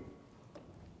real.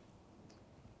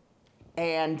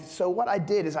 And so what I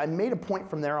did is I made a point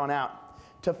from there on out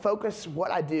to focus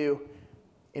what I do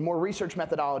in more research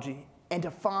methodology and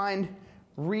to find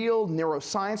real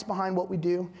neuroscience behind what we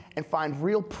do and find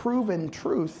real proven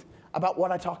truth about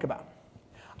what I talk about.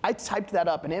 I typed that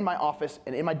up, and in my office,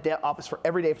 and in my office for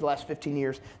every day for the last 15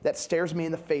 years, that stares me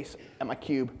in the face at my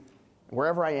cube,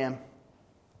 wherever I am,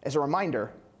 as a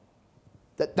reminder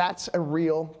that that's a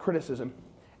real criticism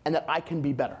and that I can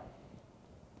be better.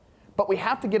 But we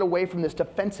have to get away from this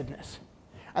defensiveness.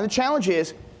 And the challenge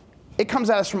is, it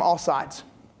comes at us from all sides.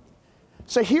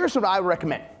 So here's what I would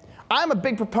recommend. I'm a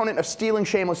big proponent of stealing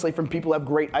shamelessly from people who have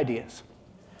great ideas.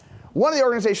 One of the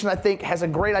organizations I think has a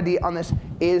great idea on this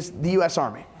is the U.S.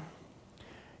 Army.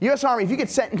 U.S. Army, if you get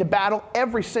sent into battle,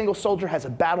 every single soldier has a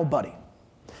battle buddy.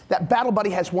 That battle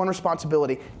buddy has one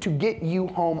responsibility: to get you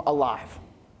home alive.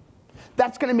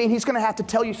 That's going to mean he's going to have to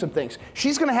tell you some things.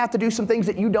 She's going to have to do some things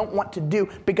that you don't want to do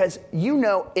because you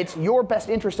know it's your best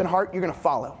interest in heart you're going to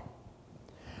follow.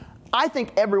 I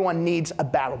think everyone needs a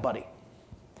battle buddy.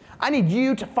 I need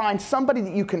you to find somebody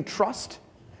that you can trust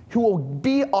who will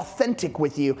be authentic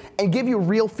with you and give you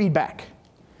real feedback.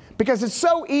 Because it's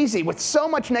so easy, with so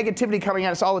much negativity coming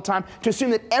at us all the time, to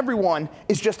assume that everyone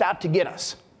is just out to get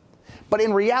us. But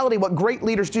in reality, what great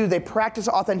leaders do, they practice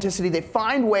authenticity. They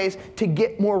find ways to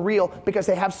get more real because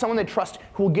they have someone they trust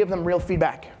who will give them real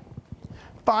feedback.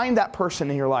 Find that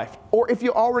person in your life. Or if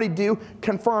you already do,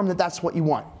 confirm that that's what you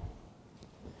want.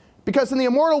 Because in the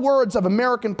immortal words of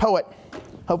American poet,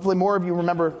 hopefully more of you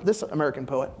remember this American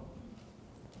poet,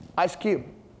 Ice Cube.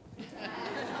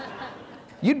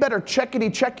 You'd better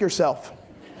checkity check yourself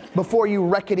before you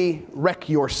wreckity wreck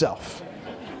yourself.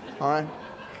 All right?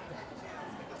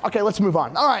 Okay, let's move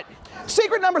on. All right.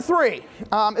 Secret number 3,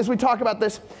 as we talk about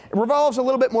this, it revolves a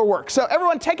little bit more work. So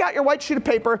everyone take out your white sheet of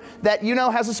paper that you know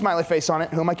has a smiley face on it.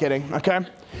 Who am I kidding? Okay?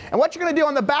 And what you're going to do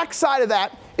on the back side of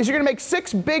that is you're going to make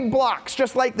 6 big blocks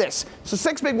just like this. So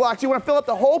 6 big blocks. You want to fill up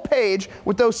the whole page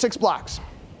with those 6 blocks.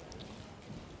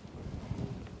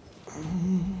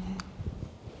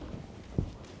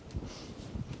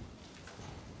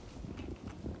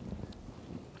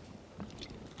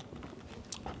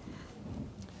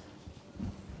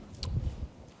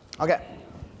 Okay.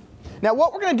 Now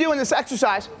what we're going to do in this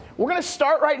exercise, we're going to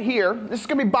start right here. This is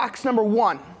going to be box number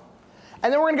 1.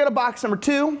 And then we're going to go to box number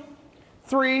 2,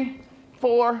 3,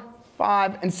 4,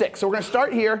 5, and 6. So we're going to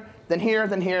start here, then here,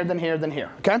 then here, then here, then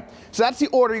here. Okay? So that's the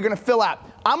order you're going to fill out.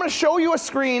 I'm going to show you a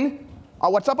screen,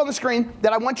 what's up on the screen,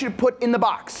 that I want you to put in the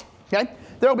box. Okay?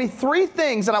 There will be 3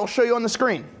 things that I will show you on the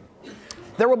screen.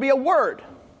 There will be a word.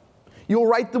 You'll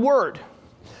write the word.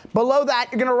 Below that,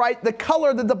 you're going to write the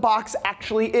color that the box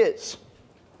actually is.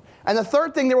 And the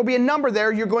third thing, there will be a number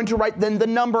there. You're going to write then the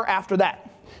number after that.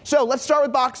 So let's start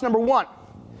with box number 1.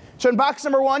 So in box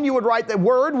number 1, you would write the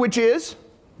word, which is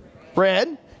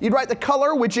red. You'd write the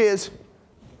color, which is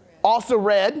also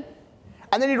red.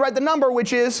 And then you'd write the number,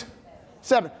 which is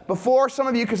 7. Before some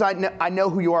of you, because I know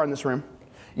who you are in this room,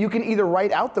 you can either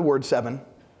write out the word 7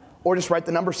 or just write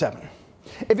the number 7.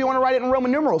 If you want to write it in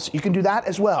Roman numerals, you can do that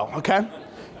as well, okay?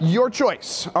 Your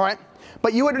choice, all right?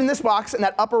 But you would, in this box, in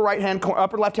that upper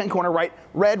left-hand corner, write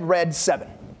red 7.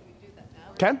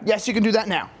 Okay? Yes, you can do that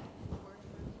now.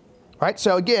 All right,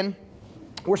 so again,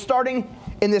 we're starting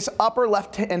in this upper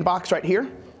left-hand box right here.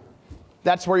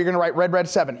 That's where you're going to write red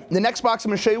 7. The next box I'm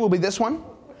going to show you will be this one.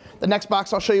 The next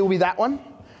box I'll show you will be that one.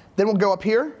 Then we'll go up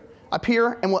here,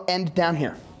 and we'll end down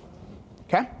here.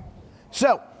 Okay?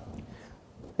 So,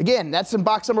 again, that's in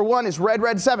box number 1 is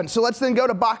red 7. So let's then go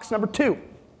to box number 2.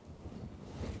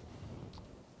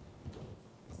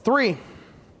 3,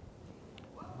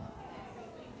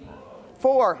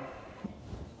 4,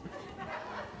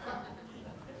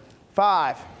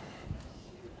 5,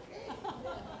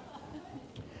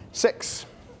 6,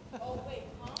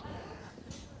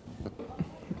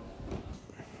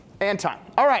 and time.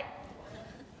 All right.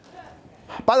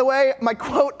 By the way, my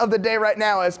quote of the day right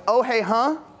now is, "Oh, hey,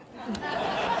 huh?"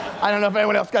 I don't know if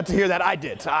anyone else got to hear that. I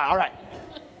did. All right.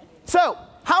 So,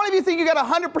 how many of you think you got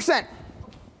 100%?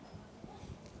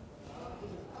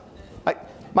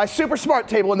 My super smart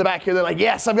table in the back here, they're like,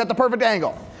 yes, I've got the perfect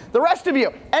angle. The rest of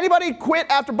you, anybody quit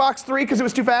after box 3 because it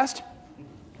was too fast?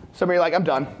 Some of you are like, I'm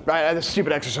done, right? This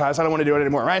stupid exercise, I don't want to do it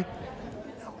anymore, right?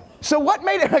 So what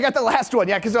made it, I got the last one,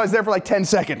 yeah, because I was there for like 10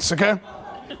 seconds, okay?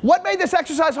 What made this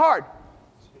exercise hard?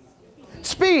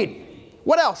 Speed.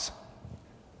 What else?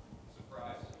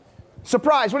 Surprise.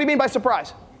 Surprise, what do you mean by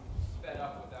surprise?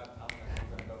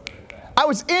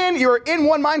 You were in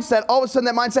one mindset, all of a sudden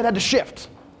that mindset had to shift.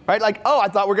 Right? Like, oh, I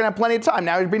thought we were going to have plenty of time.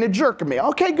 Now you're being a jerk at me.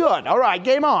 Okay, good. All right,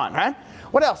 game on, right?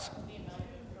 What else?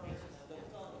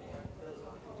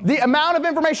 The amount of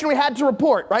information we had to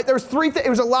report, right? There was it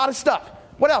was a lot of stuff.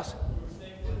 What else?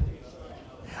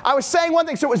 I was saying one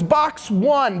thing, so it was box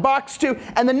 1, box 2,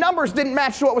 and the numbers didn't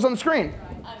match to what was on the screen.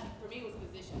 For me, it was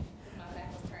position. My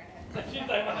back was turned.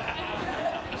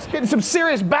 Just getting some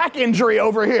serious back injury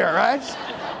over here, right?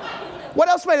 What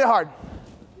else made it hard?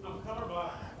 I'm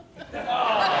colorblind.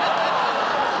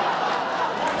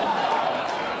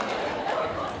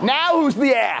 Now who's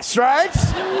the ass, right?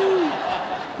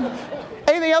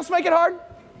 Anything else make it hard?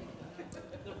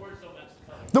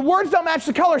 The words don't match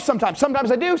the color sometimes. Sometimes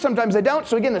they do, sometimes they don't.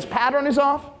 So again, this pattern is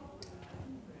off. All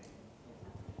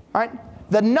right?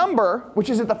 The number, which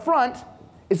is at the front,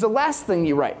 is the last thing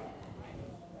you write.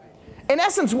 In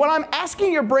essence, what I'm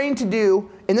asking your brain to do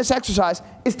in this exercise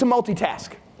is to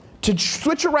multitask, to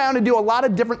switch around and do a lot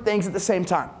of different things at the same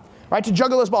time, right? To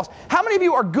juggle those balls. How many of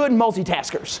you are good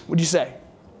multitaskers, would you say?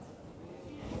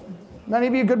 Many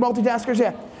of you good multitaskers?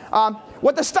 Yeah.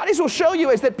 What the studies will show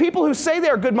you is that people who say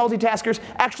they're good multitaskers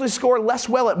actually score less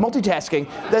well at multitasking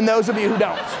than those of you who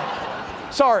don't.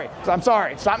 Sorry. I'm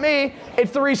sorry. It's not me.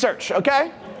 It's the research,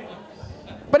 okay?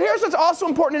 But here's what's also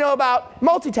important to know about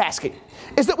multitasking,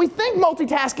 is that we think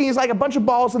multitasking is like a bunch of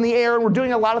balls in the air and we're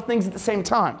doing a lot of things at the same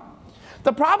time.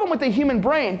 The problem with the human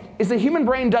brain is the human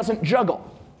brain doesn't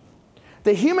juggle.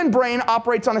 The human brain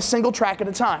operates on a single track at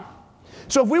a time.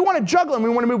 So if we want to juggle and we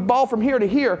want to move ball from here to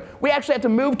here, we actually have to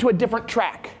move to a different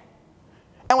track.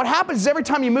 And what happens is every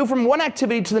time you move from one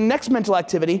activity to the next mental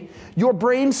activity, your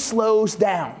brain slows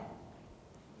down.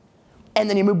 And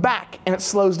then you move back and it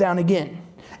slows down again.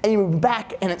 And you move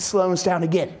back and it slows down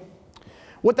again.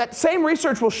 What that same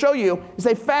research will show you is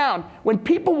they found when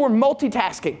people were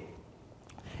multitasking,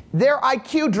 their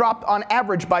IQ dropped on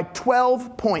average by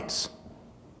 12 points.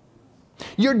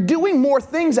 You're doing more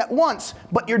things at once,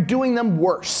 but you're doing them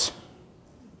worse.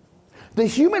 The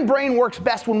human brain works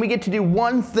best when we get to do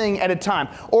one thing at a time,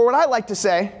 or what I like to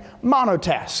say,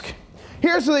 monotask.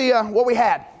 Here's what we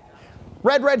had.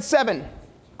 Red, red 7,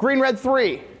 green, red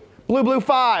 3, blue, blue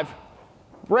 5,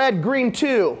 red, green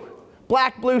 2,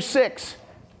 black, blue 6,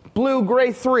 blue,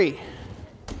 gray 3.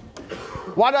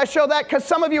 Why did I show that? Because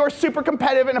some of you are super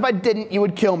competitive, and if I didn't, you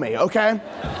would kill me, okay?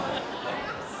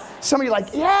 Some of you are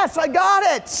like, yes, I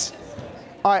got it.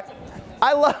 All right.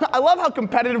 I love how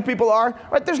competitive people are.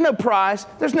 Right? There's no prize.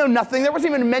 There's no nothing. There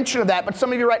wasn't even a mention of that. But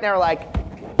some of you right now are like,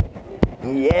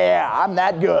 yeah, I'm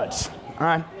that good. All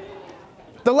right.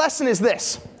 The lesson is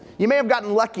this. You may have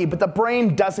gotten lucky, but the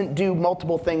brain doesn't do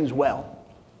multiple things well.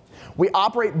 We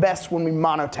operate best when we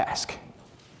monotask.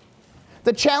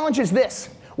 The challenge is this.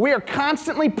 We are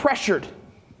constantly pressured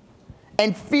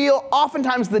and feel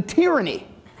oftentimes the tyranny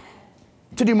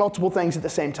to do multiple things at the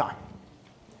same time.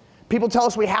 People tell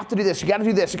us we have to do this, you gotta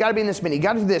do this, you gotta be in this meeting, you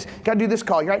gotta do this, you gotta do this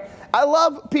call, right? I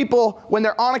love people when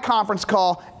they're on a conference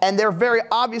call and they're very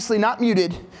obviously not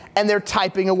muted and they're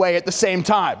typing away at the same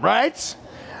time, right?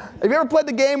 Have you ever played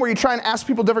the game where you try and ask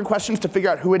people different questions to figure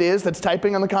out who it is that's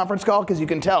typing on the conference call? Because you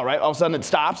can tell, right? All of a sudden it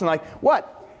stops and like,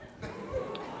 what?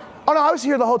 Oh no, I was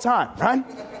here the whole time, right?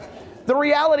 The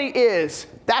reality is,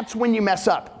 that's when you mess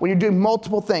up, when you're doing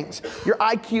multiple things. Your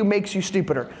IQ makes you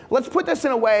stupider. Let's put this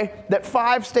in a way that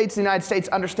 5 states in the United States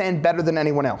understand better than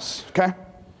anyone else, okay?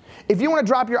 If you want to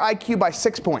drop your IQ by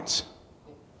 6 points,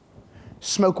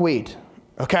 smoke weed,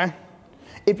 okay?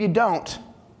 If you don't,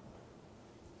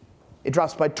 it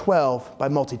drops by 12 by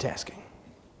multitasking.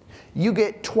 You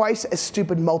get twice as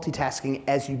stupid multitasking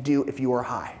as you do if you are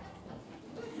high.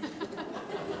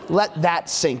 Let that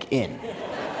sink in.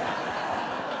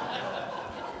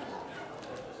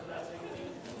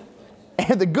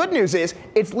 And the good news is,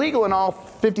 it's legal in all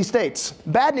 50 states.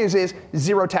 Bad news is,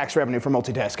 0 tax revenue for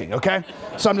multitasking, okay?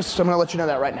 So I'm gonna let you know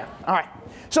that right now. All right,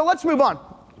 so let's move on.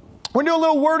 We're gonna do a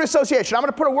little word association. I'm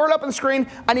gonna put a word up on the screen.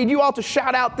 I need you all to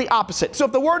shout out the opposite. So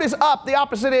if the word is up, the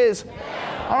opposite is?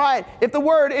 Yeah. All right, if the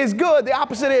word is good, the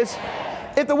opposite is?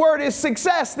 Yeah. If the word is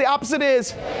success, the opposite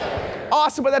is? Yeah.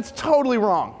 Awesome, but that's totally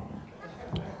wrong.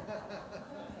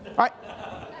 All right,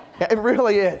 yeah, it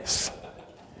really is.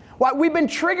 Why? We've been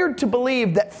triggered to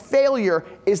believe that failure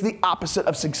is the opposite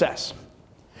of success.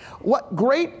 What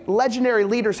great legendary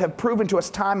leaders have proven to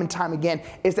us time and time again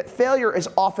is that failure is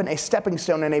often a stepping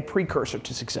stone and a precursor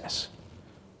to success.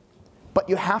 But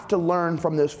you have to learn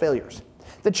from those failures.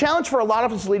 The challenge for a lot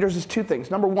of us leaders is 2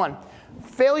 things. Number 1,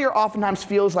 failure oftentimes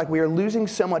feels like we are losing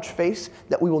so much face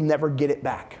that we will never get it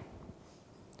back.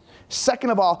 Second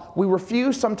of all, we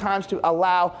refuse sometimes to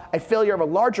allow a failure of a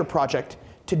larger project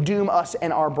to doom us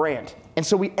and our brand. And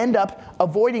so we end up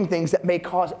avoiding things that may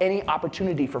cause any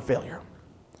opportunity for failure.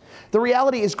 The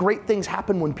reality is great things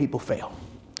happen when people fail.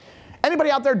 Anybody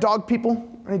out there dog people?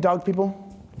 Any dog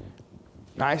people?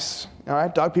 Nice. All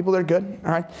right, dog people, they're good.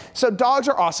 All right. So dogs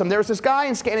are awesome. There was this guy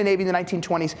in Scandinavia in the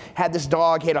 1920s, had this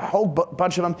dog. He had a whole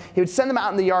bunch of them. He would send them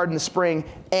out in the yard in the spring,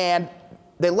 and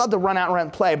they loved to run out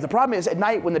and play. But the problem is, at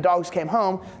night when the dogs came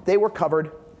home, they were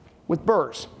covered with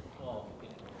burrs.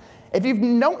 If you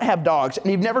don't have dogs and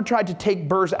you've never tried to take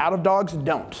burrs out of dogs,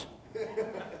 don't.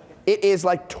 It is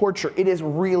like torture. It is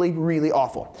really, really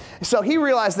awful. So he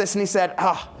realized this and he said,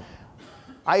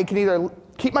 I can either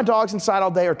keep my dogs inside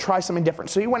all day or try something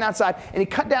different. So he went outside and he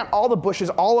cut down all the bushes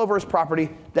all over his property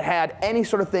that had any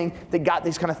sort of thing that got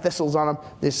these kind of thistles on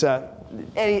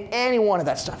them, any one of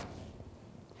that stuff.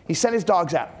 He sent his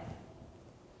dogs out.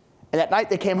 And that night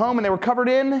they came home and they were covered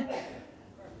in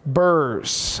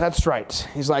burrs. That's right.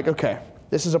 He's like, okay,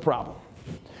 this is a problem.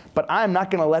 But I'm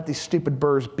not going to let these stupid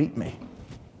burrs beat me.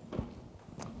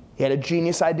 He had a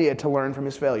genius idea to learn from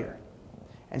his failure.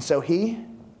 And so he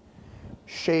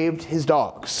shaved his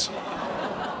dogs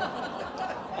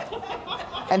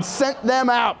and sent them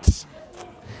out.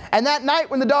 And that night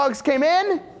when the dogs came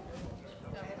in,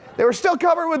 they were still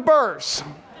covered with burrs.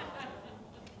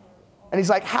 And he's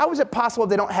like, how is it possible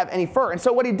they don't have any fur? And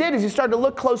so what he did is he started to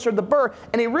look closer at the burr,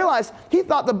 and he realized he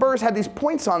thought the burrs had these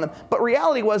points on them, but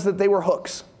reality was that they were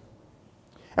hooks.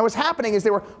 And what's happening is they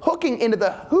were hooking into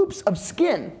the hoops of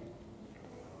skin,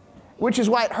 which is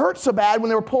why it hurt so bad when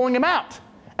they were pulling him out,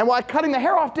 and why cutting the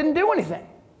hair off didn't do anything.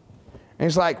 And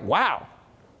he's like, wow,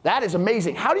 that is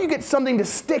amazing. How do you get something to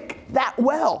stick that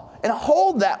well and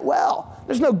hold that well?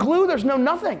 There's no glue, there's no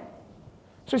nothing.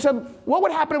 So he said, what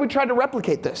would happen if we tried to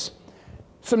replicate this?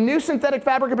 Some new synthetic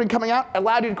fabric had been coming out,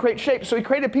 allowed you to create shapes. So he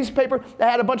created a piece of paper that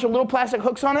had a bunch of little plastic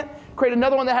hooks on it, created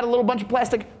another one that had a little bunch of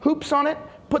plastic hoops on it,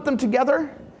 put them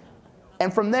together,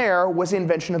 and from there was the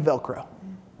invention of Velcro.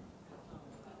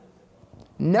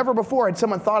 Never before had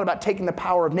someone thought about taking the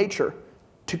power of nature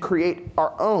to create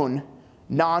our own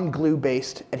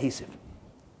non-glue-based adhesive.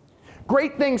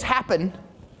 Great things happen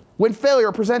when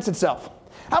failure presents itself.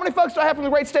 How many folks do I have from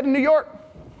the great state of New York?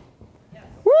 Yes.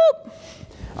 Whoop!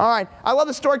 All right, I love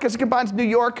the story because it combines New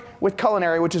York with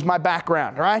culinary, which is my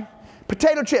background, all right?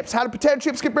 Potato chips. How did potato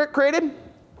chips get created?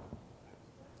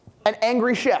 An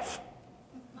angry chef,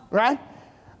 right?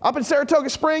 Up in Saratoga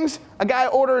Springs, a guy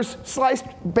orders sliced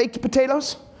baked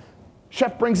potatoes.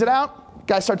 Chef brings it out.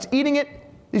 Guy starts eating it.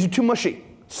 These are too mushy.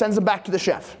 Sends them back to the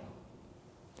chef.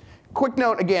 Quick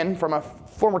note again from a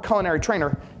former culinary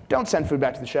trainer, don't send food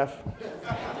back to the chef.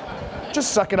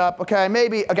 Just suck it up, okay?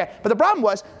 Maybe, okay. But the problem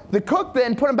was, the cook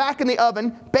then put them back in the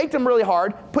oven, baked them really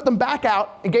hard, put them back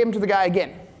out, and gave them to the guy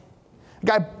again. The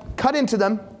guy cut into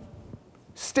them,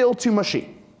 still too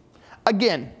mushy.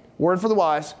 Again, word for the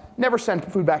wise, never send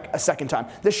food back a second time.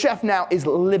 The chef now is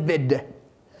livid.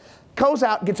 Goes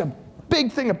out, gets a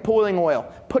big thing of boiling oil,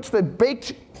 puts the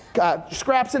baked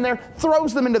scraps in there,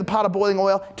 throws them into the pot of boiling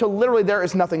oil till literally there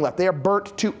is nothing left. They are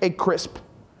burnt to a crisp.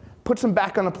 Puts them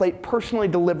back on the plate, personally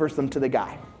delivers them to the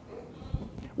guy.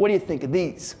 What do you think of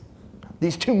these?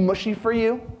 These too mushy for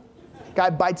you?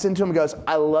 Guy bites into them and goes,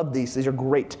 I love these. These are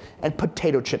great. And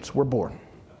potato chips were born.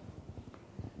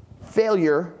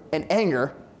 Failure and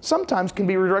anger sometimes can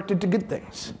be redirected to good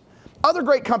things. Other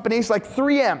great companies like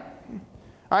 3M. All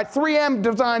right, 3M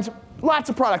designs lots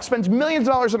of products, spends millions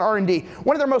of dollars in R&D.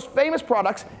 One of their most famous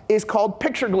products is called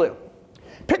Picture Glue.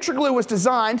 Picture Glue was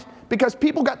designed because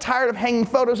people got tired of hanging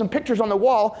photos and pictures on the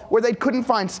wall where they couldn't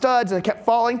find studs and it kept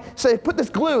falling. So they put this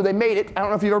glue, they made it, I don't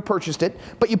know if you've ever purchased it,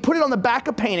 but you put it on the back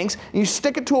of paintings and you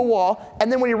stick it to a wall,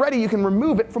 and then when you're ready you can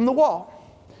remove it from the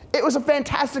wall. It was a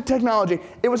fantastic technology.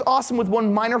 It was awesome with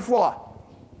one minor flaw.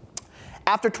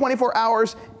 After 24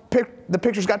 hours, the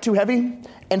pictures got too heavy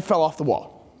and fell off the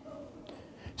wall.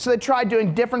 So they tried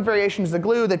doing different variations of the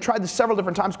glue. They tried this several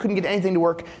different times, couldn't get anything to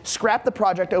work, scrapped the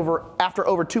project after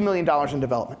over $2 million in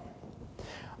development.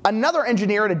 Another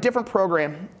engineer at a different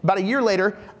program, about a year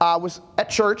later, was at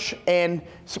church, and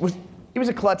he was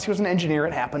a klutz, he was an engineer,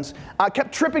 it happens,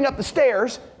 kept tripping up the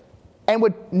stairs and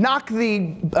would knock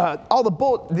all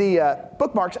the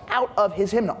bookmarks out of his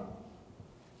hymnal.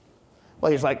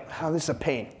 Well, he's like, oh, this is a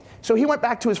pain. So he went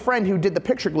back to his friend who did the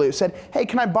picture glue, said, hey,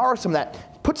 can I borrow some of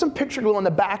that? Put some picture glue on the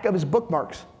back of his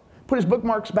bookmarks. Put his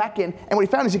bookmarks back in, and what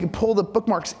he found is he could pull the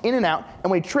bookmarks in and out,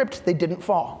 and when he tripped, they didn't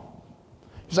fall.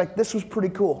 He's like, this was pretty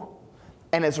cool.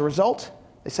 And as a result,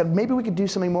 they said, maybe we could do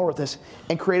something more with this,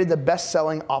 and created the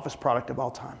best-selling office product of all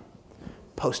time,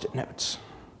 Post-it notes.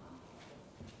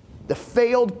 The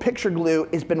failed picture glue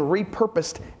has been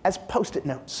repurposed as Post-it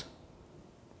notes.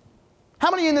 How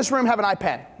many in this room have an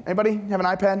iPad? Anybody have an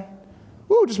iPad?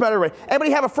 Woo, just about everybody. Anybody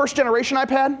have a first generation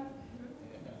iPad?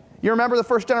 You remember the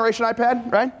first generation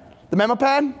iPad, right? The memo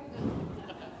pad?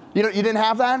 You didn't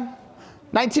have that?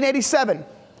 1987.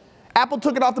 Apple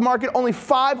took it off the market. Only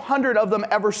 500 of them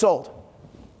ever sold.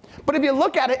 But if you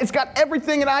look at it, it's got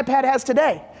everything an iPad has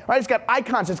today, right? It's got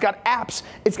icons, it's got apps,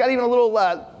 it's got even a little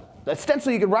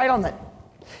stencil you could write on it.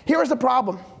 Here's the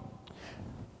problem.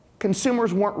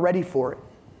 Consumers weren't ready for it.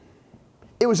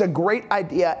 It was a great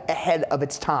idea ahead of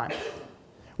its time.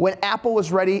 When Apple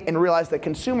was ready and realized that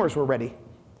consumers were ready,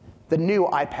 the new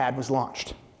iPad was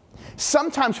launched.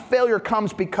 Sometimes failure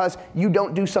comes because you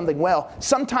don't do something well.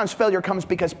 Sometimes failure comes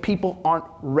because people aren't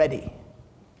ready.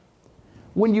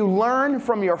 When you learn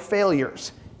from your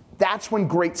failures, that's when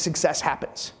great success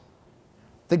happens.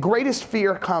 The greatest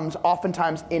fear comes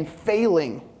oftentimes in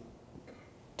failing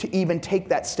to even take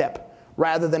that step,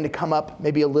 rather than to come up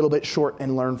maybe a little bit short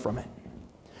and learn from it.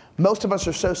 Most of us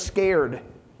are so scared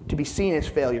to be seen as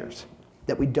failures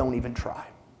that we don't even try.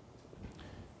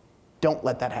 Don't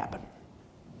let that happen.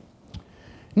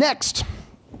 Next,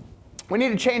 we need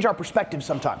to change our perspective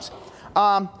sometimes.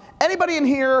 Anybody in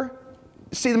here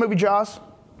see the movie Jaws?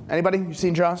 Anybody? You've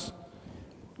seen Jaws?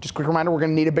 Just a quick reminder, we're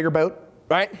going to need a bigger boat,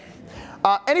 right?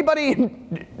 Anybody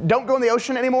don't go in the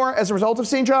ocean anymore as a result of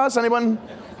seeing Jaws? Anyone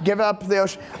give up the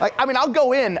ocean? I'll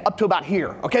go in up to about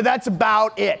here. Okay, that's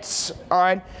about it. All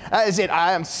right, that is it.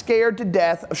 I am scared to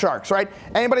death of sharks, right?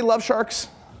 Anybody love sharks?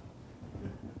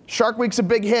 Shark Week's a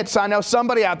big hit, so I know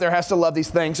somebody out there has to love these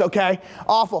things, okay?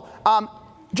 Awful.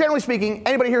 Generally speaking,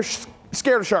 anybody here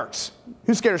scared of sharks?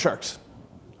 Who's scared of sharks?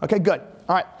 Okay, good.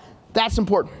 All right, that's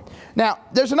important. Now,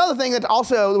 there's another thing that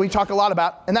also we talk a lot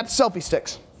about, and that's selfie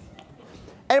sticks.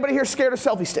 Anybody here scared of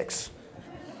selfie sticks?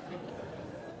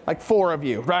 Like 4 of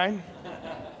you, right?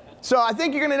 So I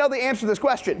think you're going to know the answer to this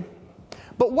question.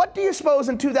 But what do you suppose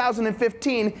in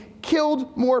 2015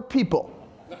 killed more people?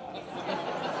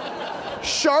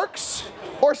 Sharks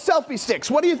or selfie sticks?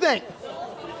 What do you think?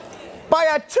 By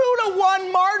a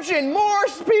 2-to-1 margin, more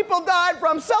people died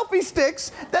from selfie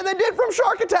sticks than they did from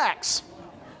shark attacks.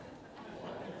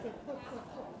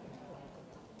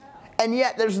 And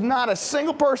yet there's not a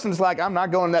single person that's like, I'm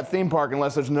not going to that theme park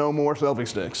unless there's no more selfie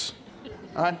sticks.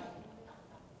 All right?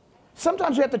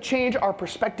 Sometimes we have to change our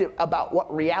perspective about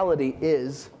what reality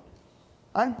is.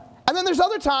 All right? And then there's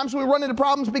other times we run into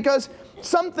problems because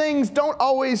some things don't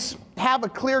always have a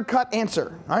clear-cut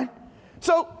answer. All right?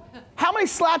 So how many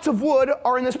slats of wood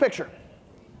are in this picture?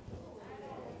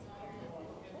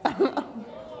 Okay,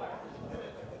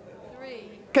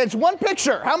 it's one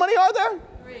picture. How many are there?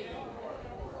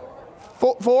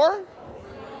 4?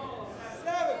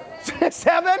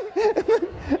 7?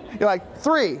 You're like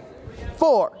 3,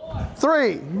 4,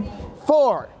 3,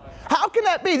 4. How can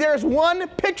that be? There's one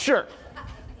picture.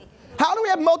 How do we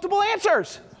have multiple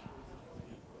answers?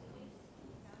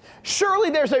 Surely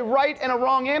there's a right and a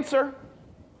wrong answer.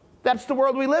 That's the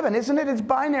world we live in, isn't it? It's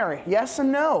binary. Yes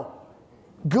and no.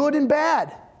 Good and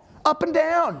bad. Up and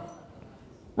down.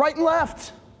 Right and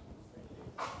left.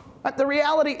 But the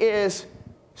reality is,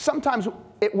 sometimes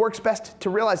it works best to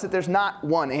realize that there's not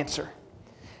one answer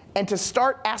and to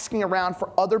start asking around for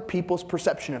other people's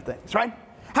perception of things, right?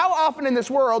 How often in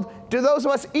this world do those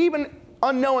of us even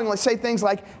unknowingly say things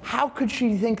like, how could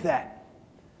she think that?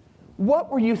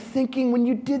 What were you thinking when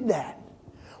you did that?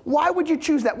 Why would you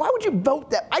choose that? Why would you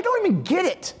vote that? I don't even get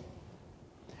it.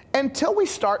 Until we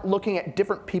start looking at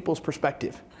different people's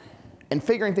perspective and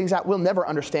figuring things out, we'll never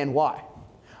understand why.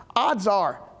 Odds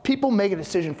are, people make a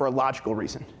decision for a logical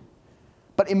reason.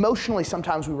 But emotionally,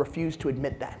 sometimes we refuse to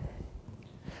admit that.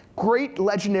 Great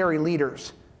legendary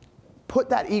leaders put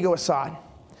that ego aside.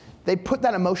 They put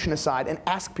that emotion aside and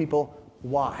ask people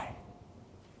why.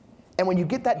 And when you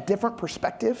get that different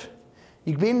perspective,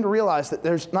 you begin to realize that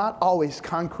there's not always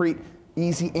concrete,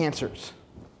 easy answers.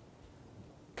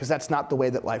 Because that's not the way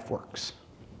that life works.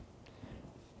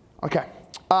 Okay.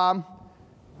 Moment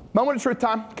of truth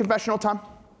time, confessional time.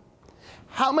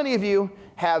 How many of you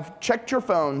have checked your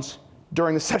phones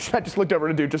during the session? I just looked over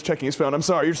at a dude just checking his phone. I'm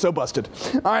sorry, you're so busted.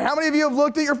 All right, how many of you have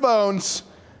looked at your phones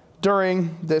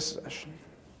during this session?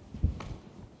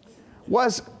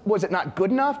 Was it not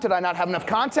good enough? Did I not have enough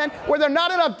content? Were there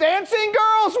not enough dancing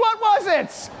girls? What was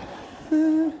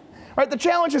it? Right, the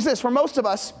challenge is this. For most of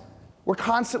us, we're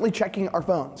constantly checking our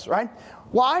phones, right?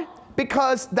 Why?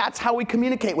 Because that's how we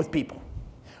communicate with people.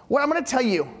 What I'm going to tell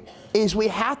you is we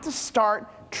have to start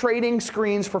trading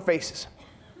screens for faces.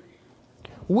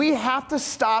 We have to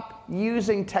stop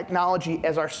using technology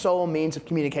as our sole means of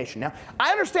communication. Now,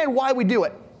 I understand why we do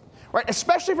it, right?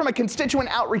 Especially from a constituent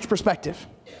outreach perspective,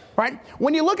 right?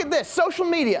 When you look at this, social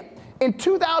media, In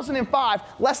 2005,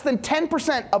 less than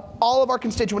 10% of all of our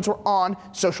constituents were on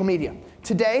social media.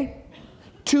 Today,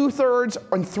 2/3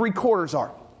 and 3/4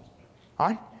 are. All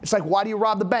right? It's like, why do you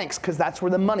rob the banks? Because that's where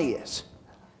the money is.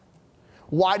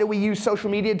 Why do we use social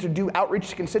media to do outreach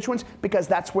to constituents? Because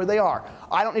that's where they are.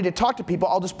 I don't need to talk to people.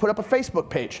 I'll just put up a Facebook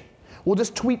page. We'll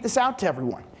just tweet this out to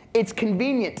everyone. It's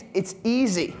convenient. It's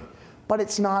easy. But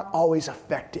it's not always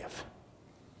effective.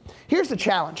 Here's the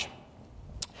challenge.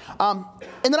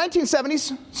 In the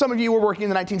 1970s, some of you were working in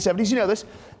the 1970s, you know this,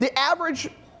 the average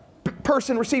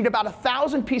person received about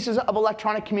 1,000 pieces of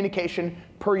electronic communication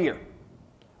per year.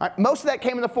 All right? Most of that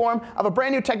came in the form of a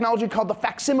brand new technology called the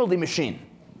facsimile machine.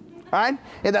 All right?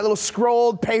 You had that little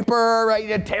scrolled paper, right?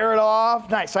 You'd tear it off.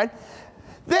 Nice, right?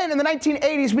 Then in the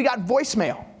 1980s, we got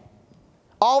voicemail.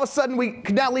 All of a sudden, we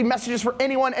could now leave messages for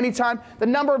anyone, anytime. The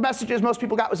number of messages most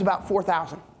people got was about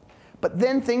 4,000. But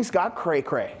then things got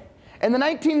cray-cray. In the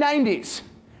 1990s,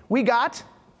 we got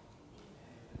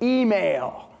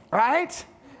email, right?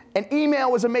 And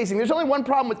email was amazing. There's only one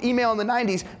problem with email in the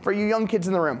 90s for you young kids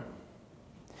in the room.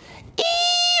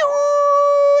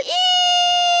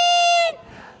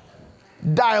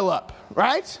 Dial-up,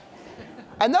 right?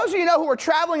 And those of you know who were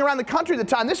traveling around the country at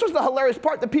the time, this was the hilarious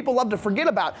part that people love to forget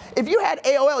about. If you had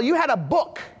AOL, you had a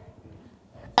book.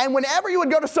 And whenever you would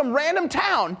go to some random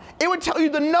town, it would tell you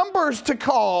the numbers to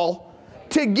call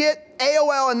to get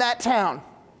AOL in that town.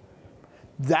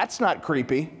 That's not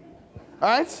creepy, all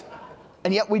right?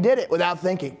 And yet we did it without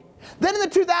thinking. Then in the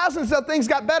 2000s, though, things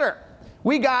got better.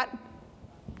 We got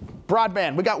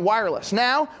broadband, we got wireless.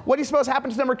 Now, what do you suppose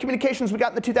happened to the number of communications we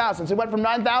got in the 2000s? It went from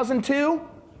 9,000 to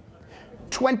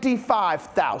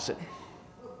 25,000.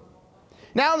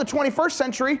 Now in the 21st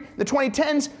century, the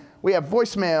 2010s, we have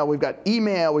voicemail, we've got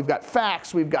email, we've got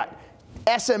fax, we've got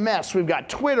SMS, we've got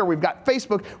Twitter, we've got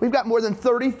Facebook. We've got more than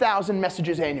 30,000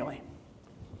 messages annually.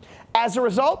 As a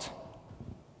result,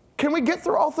 can we get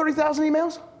through all 30,000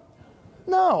 emails?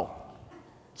 No.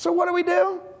 So what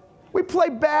do? We play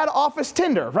bad office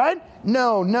Tinder, right?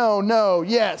 No, no, no,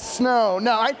 yes, no,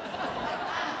 no.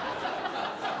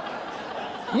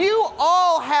 You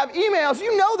all have emails.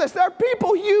 You know this. There are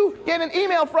people you get an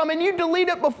email from and you delete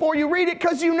it before you read it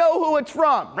because you know who it's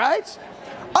from, right?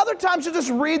 Other times you just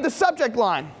read the subject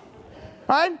line,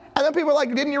 right? And then people are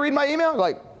like, didn't you read my email?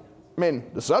 Like, I mean,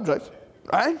 the subject,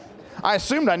 right? I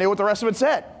assumed I knew what the rest of it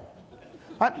said.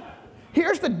 Right?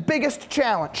 Here's the biggest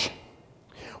challenge.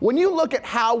 When you look at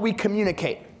how we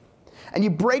communicate and you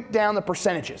break down the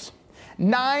percentages,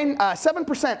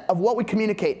 7% of what we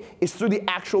communicate is through the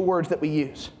actual words that we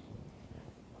use.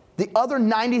 The other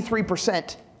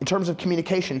 93% in terms of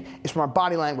communication is from our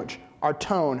body language, our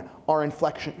tone, our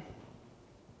inflection.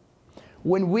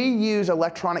 When we use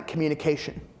electronic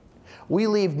communication, we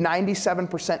leave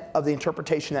 97% of the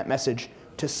interpretation of that message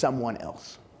to someone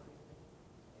else.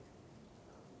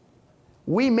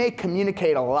 We may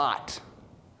communicate a lot,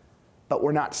 but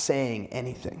we're not saying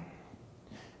anything.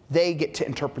 They get to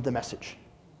interpret the message.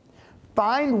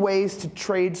 Find ways to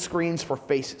trade screens for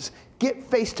faces. Get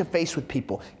face-to-face with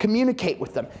people. Communicate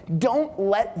with them. Don't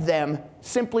let them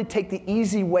simply take the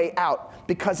easy way out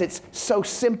because it's so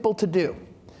simple to do.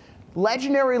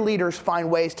 Legendary leaders find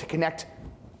ways to connect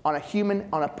on a human,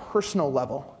 on a personal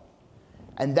level,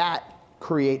 and that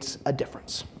creates a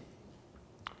difference.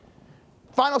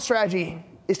 Final strategy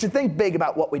is to think big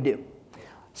about what we do.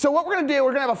 So what we're going to do,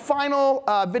 we're going to have a final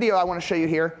video I want to show you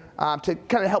here to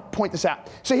kind of help point this out.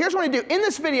 So here's what I do. In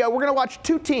this video, we're going to watch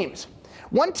two teams.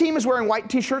 One team is wearing white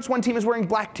t-shirts, one team is wearing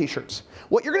black t-shirts.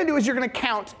 What you're going to do is you're going to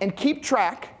count and keep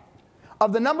track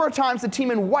of the number of times the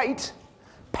team in white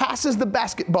passes the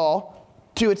basketball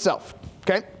to itself.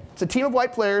 Okay? It's a team of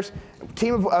white players, a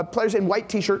team of players in white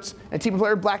t-shirts, and a team of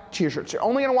players in black t-shirts. You're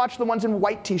only going to watch the ones in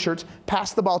white t-shirts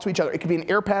pass the ball to each other. It could be an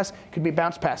air pass, it could be a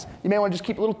bounce pass. You may want to just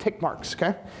keep little tick marks,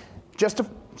 okay? Just to,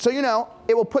 so you know,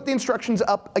 it will put the instructions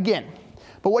up again.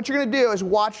 But what you're going to do is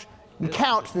watch and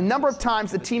count the number of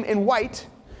times the team in white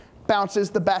bounces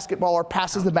the basketball or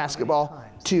passes the basketball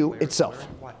to itself.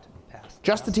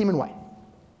 Just the team in white.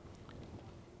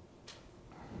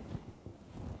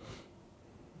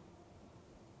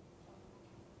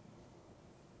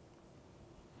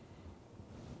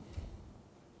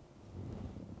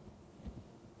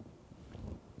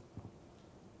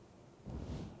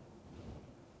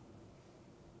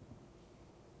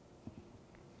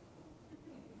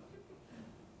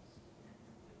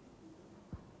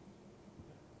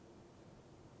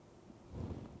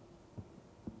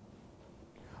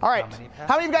 All right,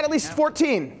 how many of you got at least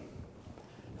 14?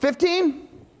 15?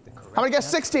 How many got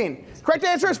 16? Correct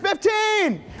answer is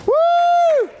 15! Woo!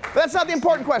 But that's not the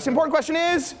important question. The important question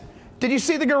is, did you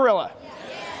see the gorilla?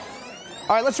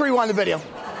 All right, let's rewind the video.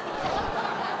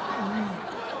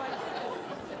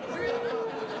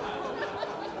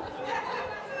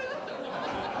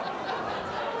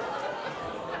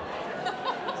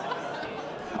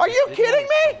 Are you kidding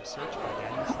me?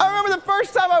 I remember the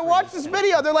first time I watched this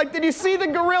video, they're like, did you see the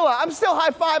gorilla? I'm still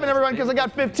high-fiving everyone because I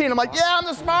got 15. I'm like, yeah, I'm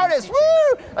the smartest,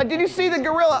 woo! Like, did you see the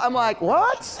gorilla? I'm like,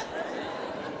 what?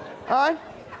 All right.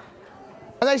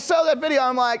 And they saw that video,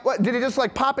 I'm like, what, did it just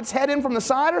like pop its head in from the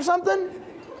side or something?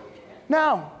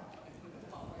 No.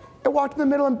 It walked in the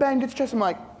middle and banged its chest. I'm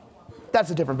like, that's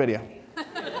a different video.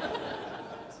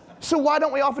 So why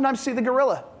don't we oftentimes see the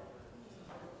gorilla?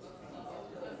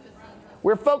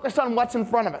 We're focused on what's in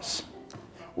front of us.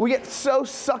 We get so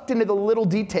sucked into the little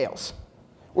details.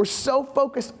 We're so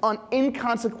focused on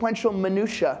inconsequential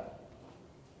minutia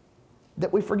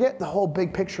that we forget the whole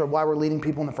big picture of why we're leading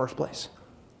people in the first place.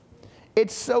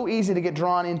 It's so easy to get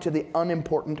drawn into the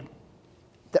unimportant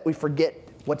that we forget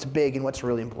what's big and what's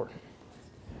really important.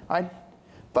 All right?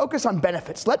 Focus on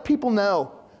benefits. Let people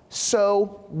know,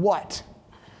 so what?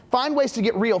 Find ways to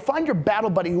get real. Find your battle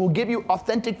buddy who will give you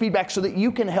authentic feedback so that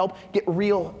you can help get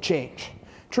real change.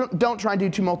 Don't try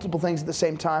and do multiple things at the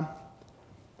same time.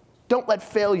 Don't let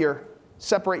failure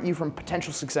separate you from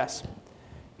potential success.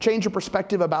 Change your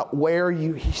perspective about where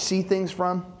you see things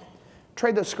from.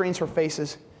 Trade those screens for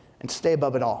faces and stay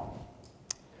above it all.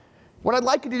 What I'd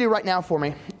like you to do right now for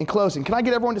me, in closing, can I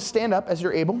get everyone to stand up as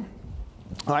you're able?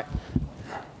 All right.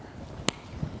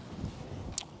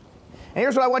 And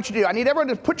here's what I want you to do. I need everyone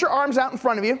to put your arms out in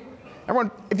front of you. Everyone,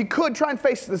 if you could, try and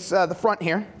face this, the front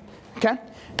here. Okay?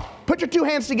 Put your two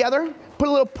hands together. Put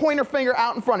a little pointer finger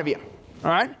out in front of you.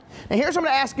 All right? And here's what I'm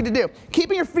going to ask you to do.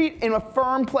 Keeping your feet in a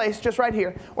firm place just right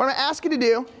here. What I'm going to ask you to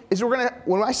do is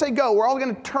when I say go, we're all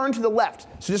going to turn to the left.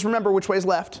 So just remember which way is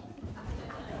left.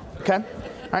 Okay?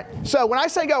 All right, so when I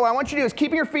say go, what I want you to do is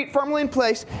keeping your feet firmly in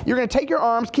place. You're going to take your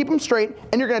arms, keep them straight,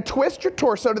 and you're going to twist your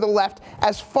torso to the left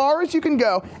as far as you can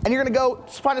go. And you're going to go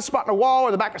find a spot in a wall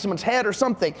or the back of someone's head or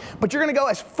something. But you're going to go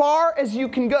as far as you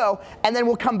can go, and then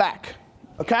we'll come back.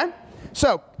 Okay?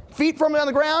 So feet firmly on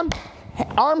the ground,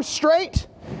 arms straight,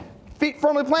 feet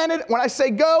firmly planted. When I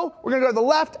say go, we're going to go to the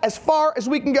left as far as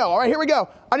we can go. All right, here we go.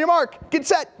 On your mark, get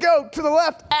set, go to the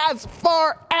left as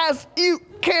far as you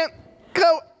can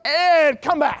go. And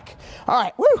come back. All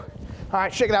right, woo. All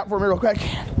right, shake it out for me real quick.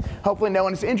 Hopefully no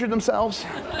one has injured themselves.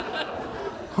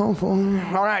 Hopefully.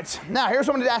 All right, now here's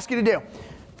what I'm going to ask you to do.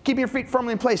 Keeping your feet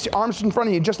firmly in place, your arms in front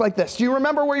of you, just like this. Do you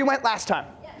remember where you went last time?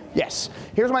 Yes.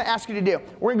 Here's what I ask you to do.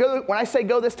 We're going to go, when I say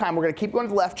go this time, we're going to keep going to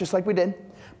the left, just like we did.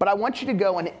 But I want you to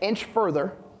go an inch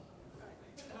further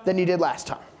than you did last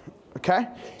time. Okay?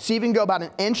 So you can go about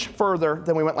an inch further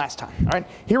than we went last time. All right,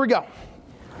 here we go.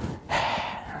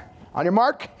 On your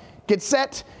mark, get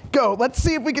set, go. Let's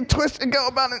see if we can twist and go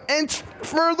about an inch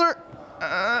further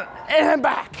and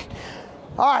back.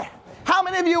 All right. How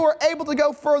many of you were able to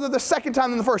go further the second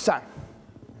time than the first time?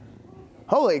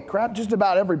 Holy crap, just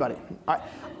about everybody. All right.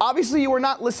 Obviously, you were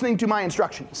not listening to my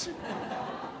instructions.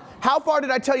 How far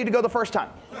did I tell you to go the first time?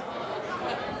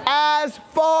 As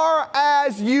far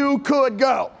as you could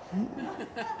go.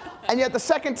 And yet the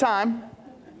second time,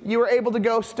 you were able to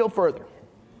go still further.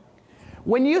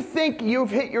 When you think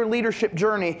you've hit your leadership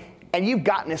journey and you've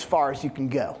gotten as far as you can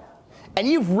go, and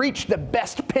you've reached the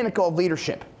best pinnacle of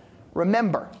leadership,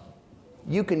 remember,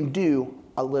 you can do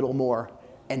a little more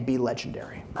and be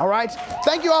legendary. All right?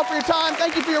 Thank you all for your time.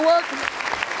 Thank you for your work.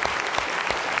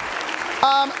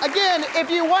 Again, if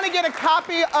you want to get a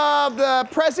copy of the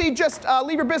Prezi, just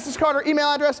leave your business card or email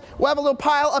address. We'll have a little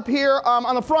pile up here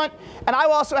on the front, and I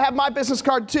will also have my business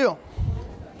card too.